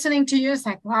going to be listening to you. It's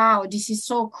like, wow, this is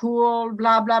so cool,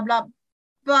 blah, blah, blah.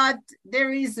 But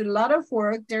there is a lot of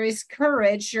work, there is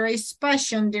courage, there is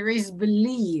passion, there is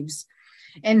beliefs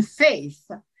and faith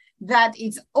that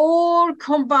it's all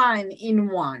combined in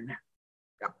one.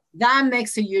 Yeah. That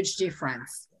makes a huge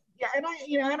difference. Yeah,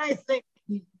 and I think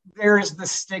there's the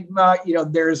stigma,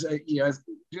 there's a,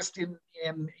 just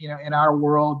in our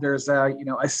world, there's a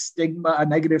stigma, a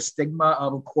negative stigma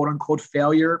of quote unquote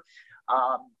failure.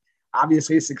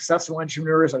 Obviously, successful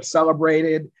entrepreneurs are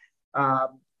celebrated,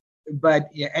 but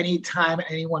anytime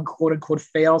anyone quote unquote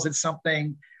fails at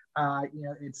something,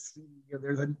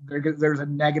 there's a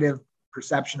negative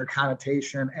perception or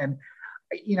connotation, and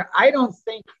I don't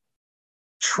think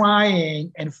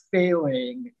trying and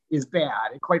failing is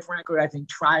bad. And quite frankly, I think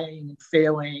trying and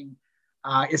failing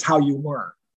is how you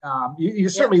learn. You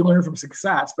certainly learn from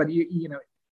success, but you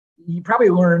probably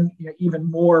learn even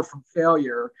more from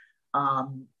failure.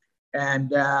 I'm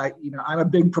a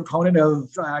big proponent of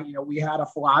we had a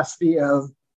philosophy of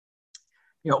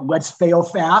let's fail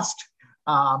fast.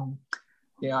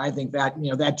 I think that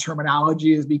that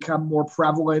terminology has become more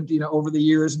prevalent over the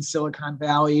years in Silicon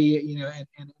Valley,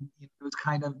 and those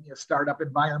kind of startup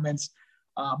environments.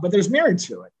 But there's merit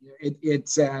to it.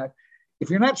 It's if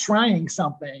you're not trying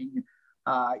something,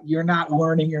 you're not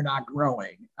learning, you're not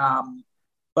growing.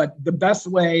 But the best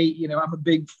way, I'm a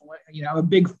big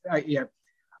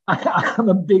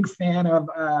fan of.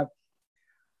 I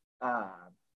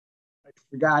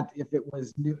forgot if it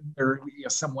was Newton or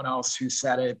someone else who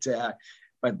said it.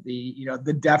 But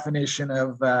the definition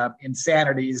of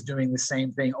insanity is doing the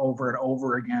same thing over and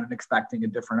over again and expecting a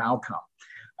different outcome.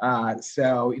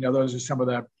 So those are some of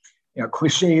the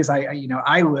cliches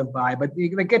I live by. But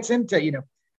it gets into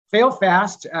fail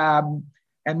fast and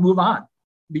move on,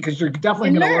 because you're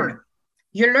definitely going to learn.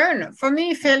 You learn. For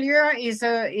me, failure is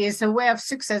a way of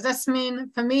success. That's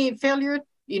for me, failure,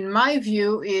 in my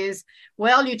view, is,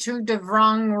 you took the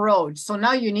wrong road. So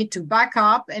now you need to back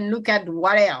up and look at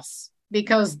what else,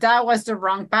 because that was the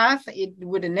wrong path. It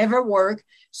would never work.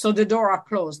 So the door are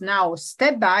closed. Now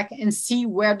step back and see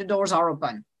where the doors are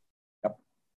open. Yep.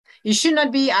 It should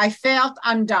not be, I failed,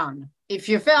 I'm done. If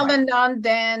you failed and done,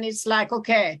 then it's like,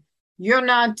 okay, you're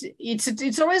not,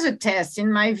 it's always a test.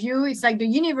 In my view, it's like the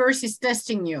universe is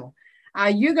testing you. Are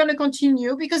you going to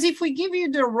continue? Because if we give you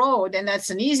the road and that's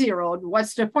an easy road,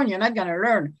 what's the point? You're not going to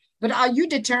learn. But are you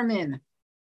determined?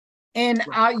 And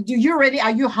are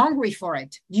you hungry for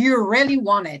it? Do you really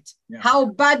want it? Yeah. How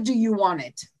bad do you want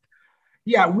it?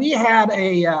 Yeah, we had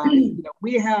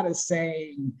a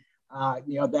saying,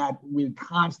 that we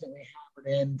constantly hammered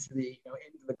into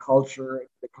the culture of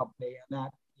the company, and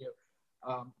that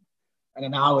an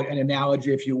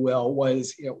analogy, if you will,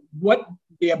 was what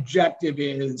the objective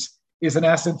is in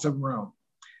essence a room,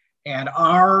 and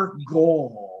our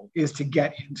goal is to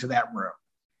get into that room.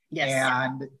 Yes.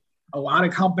 And a lot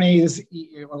of companies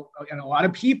and a lot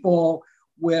of people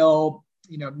will,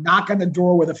 knock on the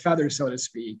door with a feather, so to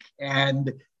speak.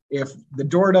 And if the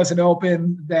door doesn't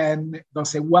open, then they'll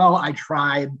say, well, I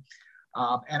tried.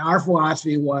 And our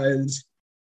philosophy was,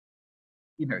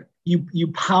 you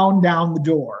pound down the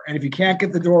door. And if you can't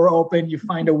get the door open, you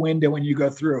find a window and you go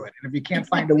through it. And if you can't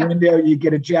find a window, you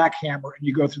get a jackhammer and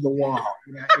you go through the wall.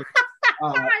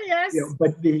 Yes.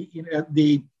 But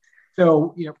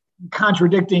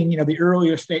contradicting, the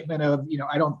earlier statement of,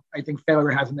 I think failure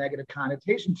has a negative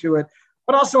connotation to it,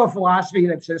 but also a philosophy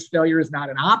that says failure is not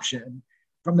an option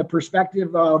from the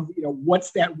perspective of,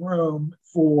 what's that room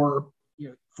for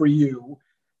you,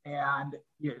 and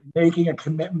making a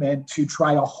commitment to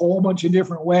try a whole bunch of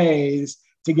different ways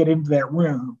to get into that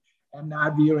room, and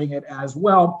not viewing it as,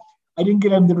 well, I didn't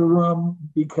get into the room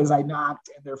because I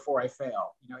knocked and therefore I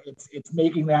failed. It's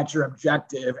making that your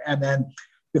objective, and then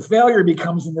the failure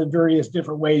becomes in the various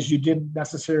different ways you didn't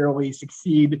necessarily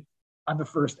succeed on the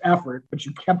first effort, but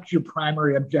you kept your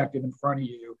primary objective in front of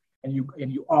you, and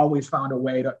you always found a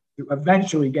way to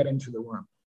eventually get into the room.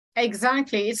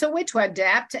 Exactly. It's a way to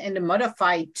adapt and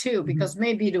modify too, because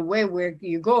maybe the way where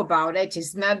you go about it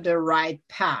is not the right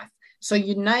path. So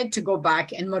you need to go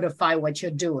back and modify what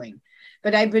you're doing.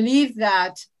 But I believe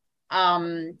that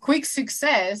quick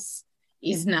success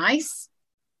is nice,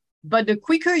 but the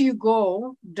quicker you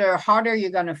go, the harder you're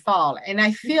going to fall. And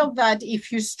I feel that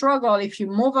if you struggle, if you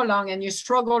move along and you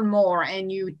struggle more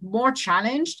and you're more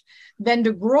challenged, then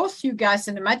the growth you get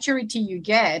and the maturity you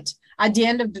get at the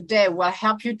end of the day will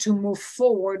help you to move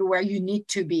forward where you need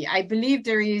to be. I believe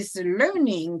there is a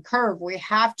learning curve we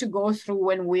have to go through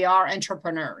when we are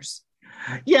entrepreneurs.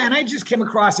 Yeah, and I just came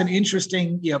across an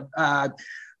interesting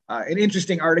an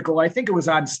interesting article. I think it was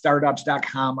on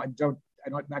startups.com. I'm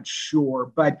not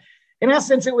sure, but in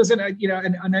essence, it was an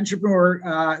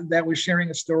entrepreneur that was sharing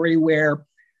a story where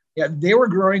they were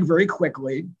growing very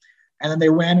quickly, and then they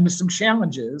ran into some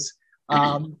challenges,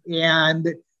 and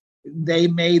they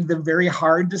made the very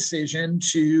hard decision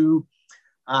to,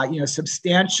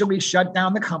 substantially shut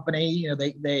down the company.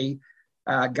 They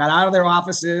got out of their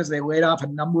offices. They laid off a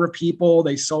number of people.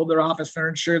 They sold their office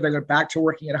furniture. They got back to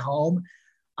working at home.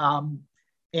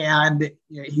 And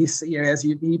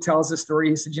he tells the story,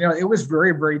 he said, it was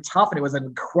very, very tough, and it was an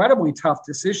incredibly tough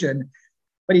decision.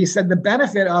 But he said the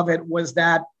benefit of it was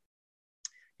that,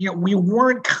 we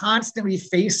weren't constantly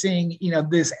facing,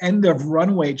 this end of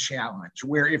runway challenge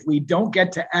where if we don't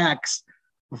get to X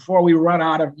before we run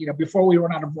out of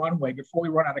runway, before we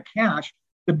run out of cash,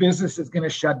 the business is going to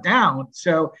shut down.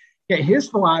 So his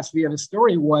philosophy of the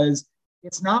story was,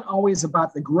 it's not always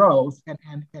about the growth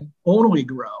and only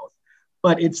growth,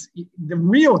 but it's the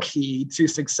real key to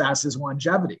success is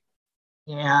longevity.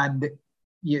 And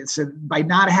so by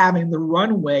not having the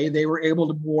runway, they were able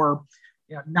to more,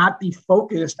 not be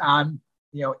focused on,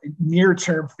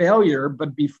 near-term failure,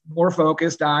 but be more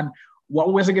focused on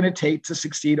what was it going to take to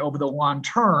succeed over the long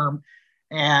term.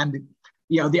 And,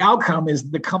 the outcome is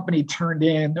the company turned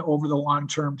in over the long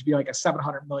term to be like a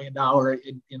 $700 million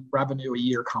in revenue a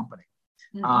year company.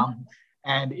 Mm-hmm.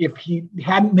 And if he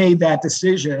hadn't made that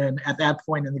decision at that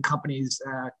point in the company's,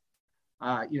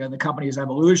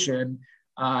 evolution,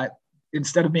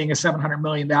 instead of being a $700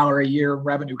 million a year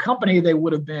revenue company, they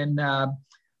would have been,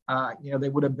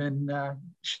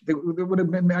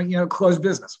 closed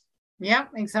business. Yeah,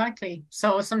 exactly.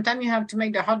 So sometimes you have to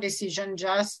make the hard decision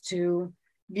just to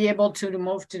be able to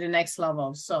move to the next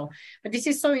level. So, but this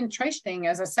is so interesting.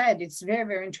 As I said, it's very,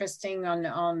 very interesting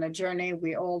on the journey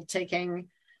we're all taking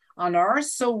on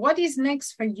ours. So what is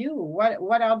next for you?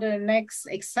 What are the next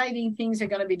exciting things you're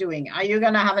going to be doing? Are you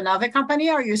going to have another company,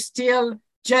 or are you still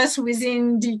just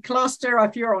within the cluster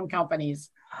of your own companies?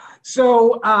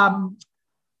 So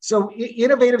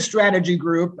Innovative Strategy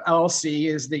Group LLC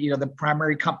is the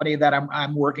primary company that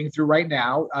I'm working through right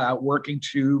now, working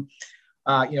to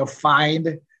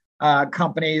find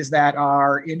companies that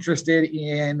are interested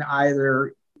in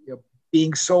either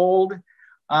being sold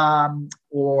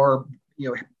or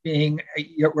being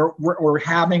or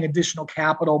having additional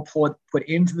capital put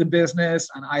into the business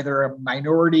on either a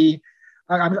minority.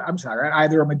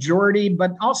 Either a majority,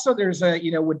 but also there's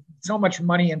with so much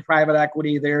money in private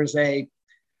equity, there's a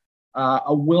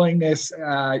willingness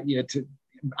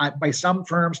by some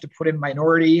firms to put in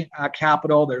minority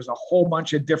capital. There's a whole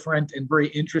bunch of different and very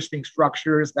interesting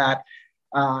structures that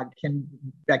can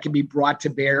be brought to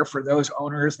bear for those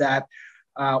owners that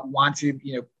want to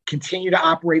continue to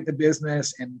operate the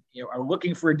business and are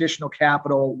looking for additional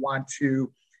capital, want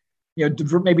to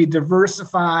maybe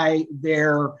diversify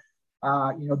their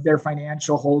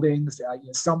financial holdings.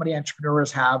 So many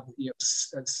entrepreneurs have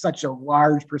such a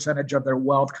large percentage of their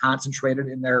wealth concentrated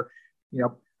in their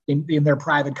in their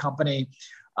private company.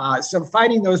 So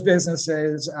finding those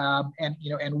businesses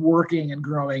and working and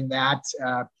growing that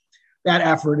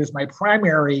effort is my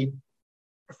primary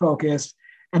focus.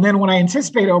 And then what I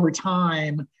anticipate over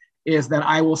time is that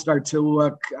I will start to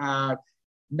look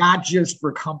not just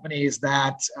for companies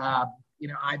that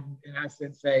I'm in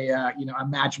essence a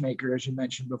matchmaker, as you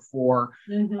mentioned before,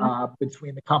 mm-hmm.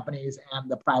 Between the companies and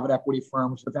the private equity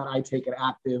firms, but that I take an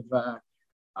active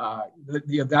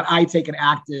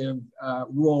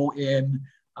role in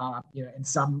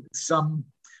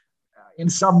in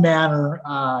some manner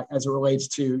as it relates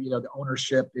to the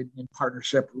ownership in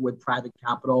partnership with private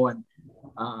capital. And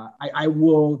I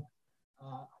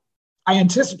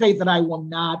anticipate that I will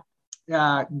not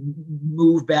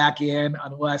move back in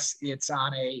unless it's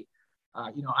on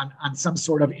on some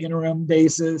sort of interim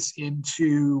basis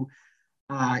into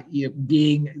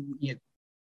being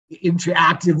into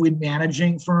actively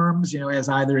managing firms, as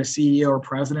either a CEO or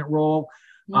president role.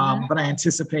 Mm-hmm. But I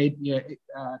anticipate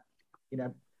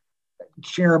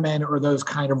chairman or those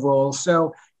kind of roles.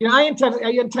 So I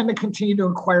intend to continue to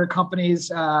acquire companies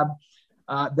that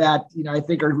I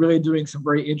think are really doing some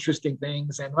very interesting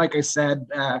things. And like I said,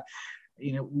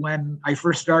 when I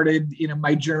first started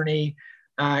my journey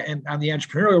and on the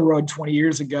entrepreneurial road 20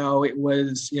 years ago, it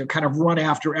was kind of run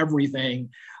after everything,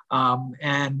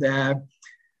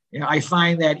 I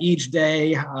find that each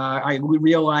day I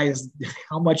realize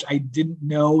how much I didn't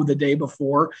know the day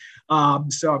before.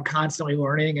 So I'm constantly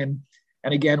learning.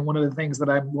 And again, one of the things that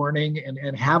I'm learning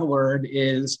and have learned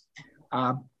is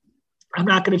I'm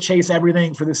not going to chase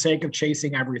everything for the sake of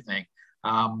chasing everything.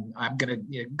 I'm going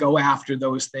to go after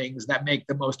those things that make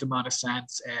the most amount of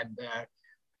sense. And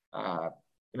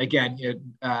And again,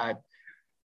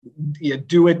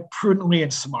 do it prudently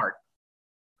and smart.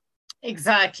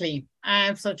 Exactly. I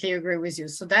absolutely agree with you.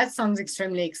 So that sounds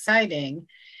extremely exciting.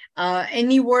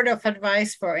 Any word of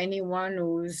advice for anyone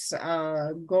who's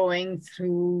going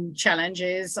through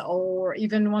challenges or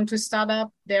even want to start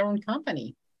up their own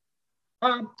company?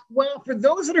 Well, for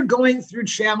those that are going through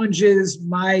challenges,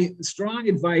 my strong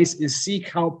advice is seek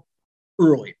help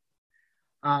early.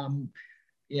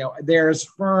 There's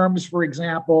firms, for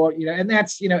example, and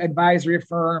that's, advisory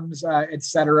firms, et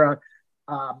cetera.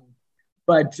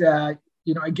 But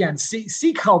again,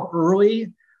 seek help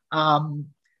early,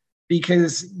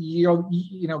 because,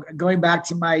 going back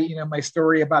to my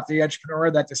story about the entrepreneur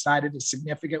that decided to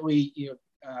significantly,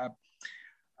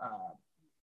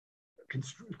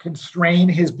 constrain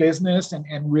his business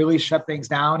and really shut things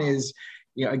down is,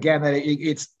 again, that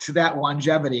it's to that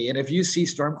longevity. And if you see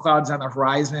storm clouds on the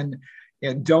horizon,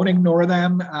 don't ignore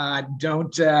them.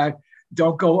 Don't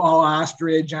go all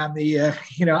ostrich on the,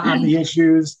 on the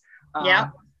issues.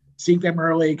 Yeah. Seek them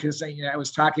early, because, I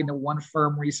was talking to one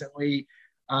firm recently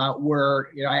where,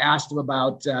 I asked them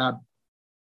about,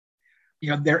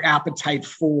 their appetite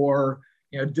for,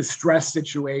 distress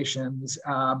situations.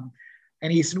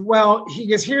 And he said, well,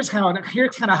 here's kind of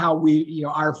how we,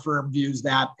 our firm views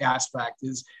that aspect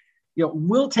is,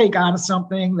 we'll take on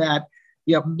something that,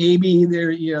 maybe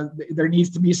there needs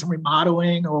to be some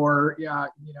remodeling, or,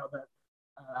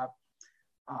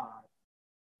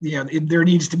 there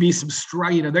needs to be some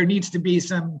there needs to be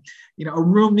some, a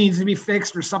room needs to be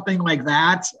fixed or something like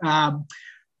that.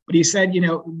 But he said,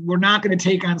 we're not going to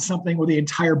take on something where the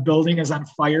entire building is on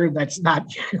fire. That's not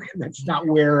where that's not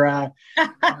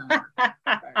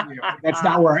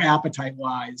where our appetite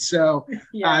lies. So,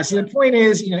 so the point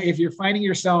is, if you're finding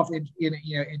yourself in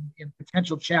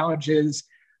potential challenges,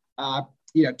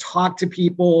 talk to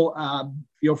people.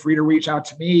 Feel free to reach out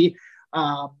to me,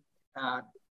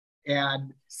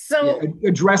 and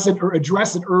address it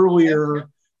earlier.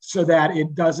 So that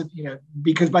it doesn't,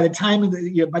 because by the time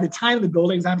the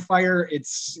building's on fire,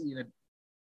 it's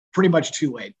pretty much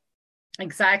too late.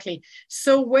 Exactly.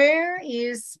 So where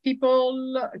is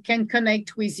people can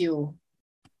connect with you?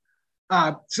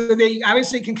 So they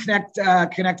obviously can connect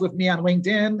with me on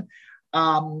LinkedIn,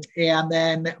 and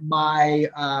then my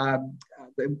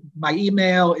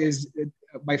email is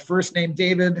my first name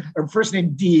David, or first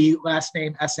name D, last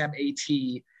name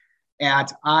SMAT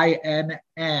at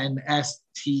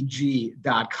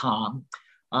INNSTG.com.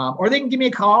 Or they can give me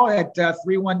a call at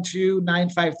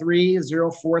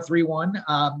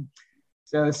 312-953-0431.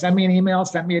 So send me an email,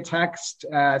 send me a text,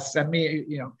 send me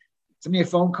a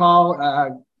phone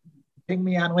call, ping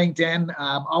me on LinkedIn.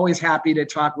 I'm always happy to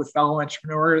talk with fellow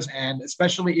entrepreneurs, and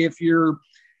especially if you're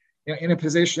in a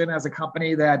position as a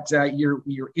company that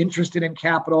you're interested in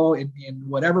capital in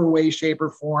whatever way, shape, or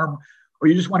form, or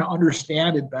you just want to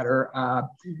understand it better,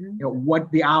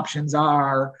 what the options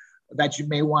are that you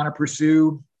may want to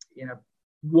pursue,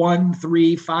 1,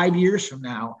 3, 5 years from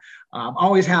now.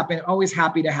 Always happy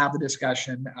to have the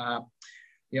discussion.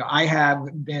 I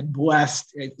have been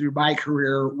blessed through my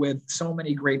career with so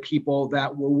many great people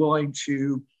that were willing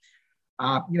to,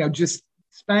 just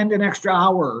spend an extra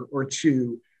hour or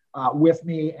two with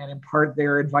me and impart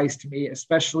their advice to me,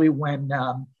 especially when,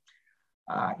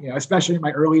 especially in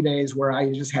my early days where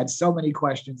I just had so many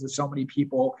questions of so many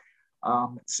people. I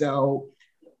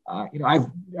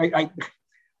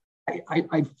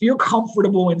feel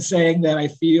comfortable in saying that I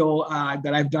feel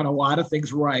that I've done a lot of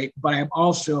things right, but I'm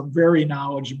also very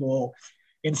knowledgeable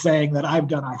in saying that I've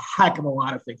done a heck of a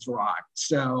lot of things wrong.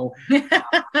 So,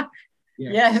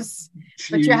 yes,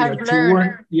 but you have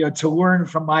learned. To learn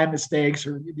from my mistakes,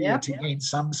 or to gain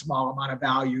some small amount of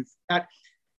value.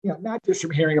 Not just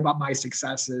from hearing about my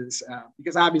successes,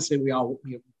 because obviously we all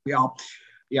are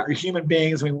human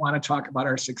beings. We want to talk about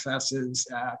our successes.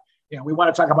 We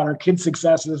want to talk about our kids'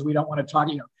 successes. We don't want to talk,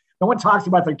 no one talks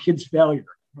about their kids' failure,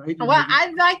 right? Well,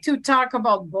 I'd like to talk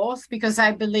about both, because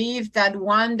I believe that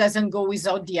one doesn't go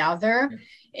without the other.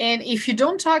 And if you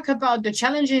don't talk about the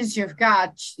challenges you've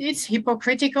got, it's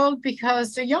hypocritical,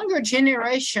 because the younger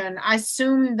generation, I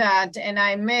assume that, and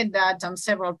I made that on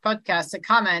several podcasts, a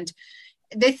comment,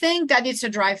 they think that it's a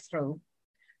drive-through.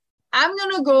 I'm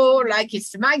going to go like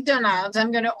it's McDonald's.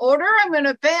 I'm going to order, I'm going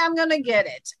to pay, I'm going to get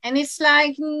it. And it's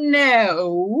like,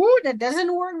 no, that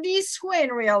doesn't work this way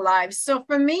in real life. So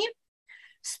for me,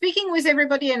 speaking with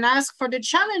everybody and ask for the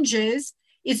challenges,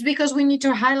 it's because we need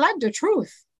to highlight the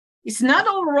truth. It's not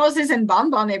all roses and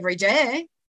bonbon every day.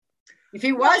 If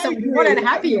it was, I'd be more than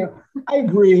happy. I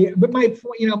agree. But my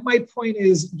point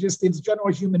is just, it's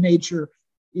general human nature.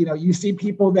 You see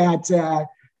people that,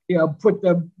 put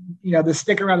the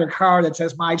sticker on their car that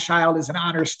says my child is an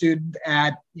honor student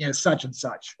at such and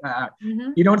such.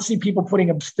 You don't see people putting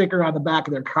a sticker on the back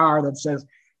of their car that says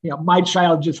my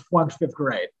child just flunked fifth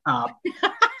grade.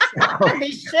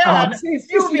 They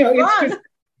should.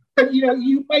 But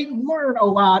you might learn a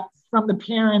lot from the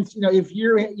parents. If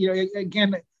you're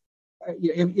again,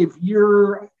 if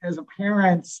you're as a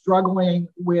parent struggling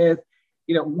with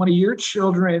one of your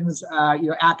children's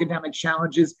academic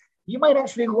challenges, you might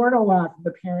actually learn a lot from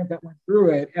the parent that went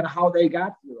through it and how they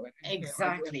got through it.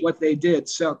 Exactly. And what they did.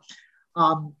 So,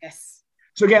 yes.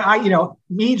 So again,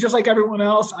 me, just like everyone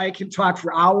else, I can talk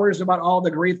for hours about all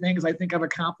the great things I think I've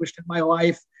accomplished in my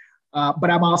life. But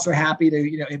I'm also happy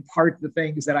to, impart the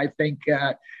things that I think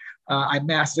I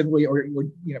massively, or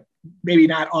maybe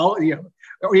not all,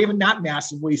 or even not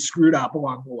massively screwed up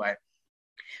along the way.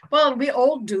 Well, we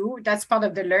all do. That's part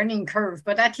of the learning curve.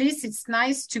 But at least it's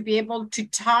nice to be able to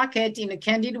talk it in a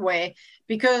candid way,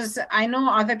 because I know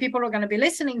other people are going to be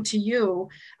listening to you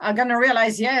are going to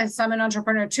realize, yes, I'm an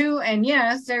entrepreneur too. And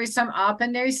yes, there is some up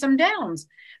and there is some downs.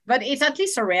 But it's at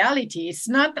least a reality. It's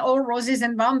not all roses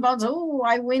and bonbons. Oh,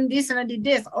 I win this and I did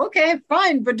this. Okay,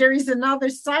 fine. But there is another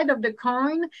side of the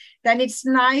coin. Then it's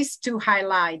nice to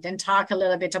highlight and talk a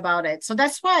little bit about it. So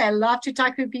that's why I love to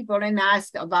talk with people and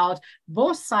ask about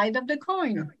both sides of the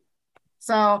coin.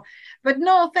 So, but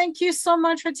no, thank you so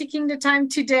much for taking the time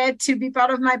today to be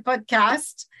part of my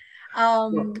podcast.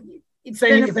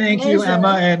 Thank you,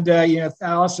 Emma. And, I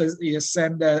also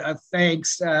send a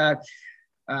thanks.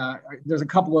 There's a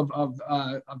couple of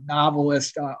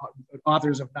novelists,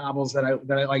 authors of novels that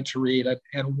I like to read,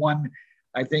 and one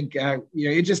I think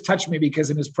it just touched me because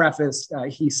in his preface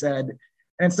he said,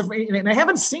 and I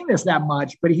haven't seen this that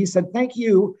much, but he said, "Thank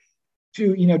you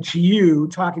to you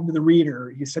talking to the reader."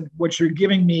 He said, "What you're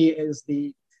giving me is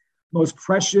the most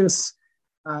precious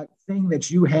thing that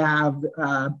you have."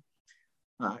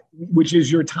 Which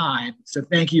is your time. So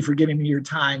thank you for giving me your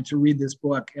time to read this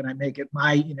book. And I make it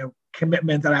my,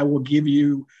 commitment that I will give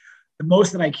you the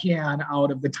most that I can out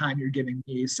of the time you're giving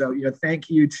me. So, thank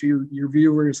you to your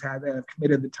viewers that have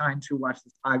committed the time to watch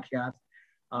this podcast.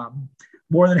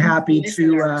 More than happy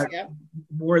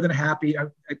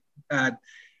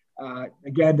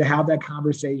again, to have that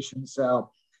conversation. So,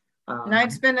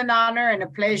 it's been an honor and a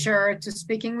pleasure to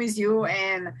speaking with you,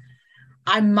 and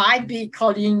I might be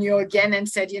calling you again and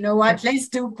said, you know what, let's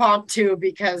do part 2,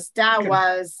 because that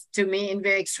was, to me,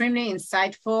 extremely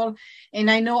insightful. And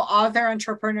I know other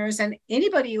entrepreneurs and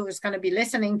anybody who's going to be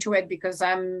listening to it, because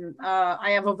I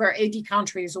have over 80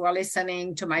 countries who are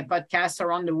listening to my podcast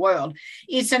around the world.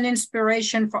 It's an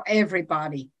inspiration for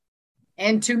everybody.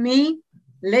 And to me,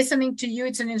 listening to you,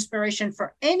 it's an inspiration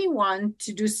for anyone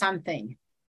to do something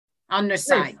on the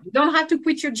side. You don't have to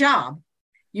quit your job.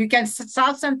 You can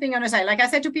start something on the side. Like I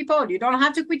said to people, you don't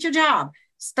have to quit your job.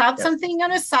 Start something on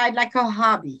the side, like a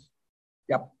hobby.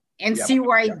 And see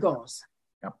where it goes.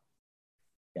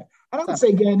 I would say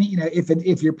again,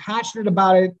 if you're passionate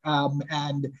about it,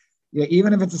 and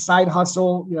even if it's a side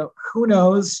hustle, who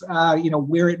knows,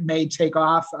 where it may take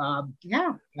off.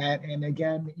 And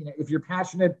again, if you're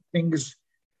passionate,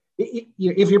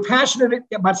 if you're passionate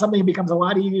about something, it becomes a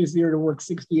lot easier to work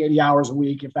 60, 80 hours a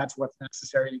week if that's what's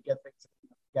necessary to get things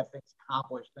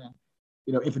accomplished, then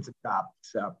if it's a job.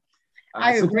 So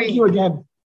I agree. Thank you again.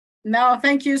 No,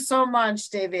 thank you so much,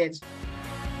 David.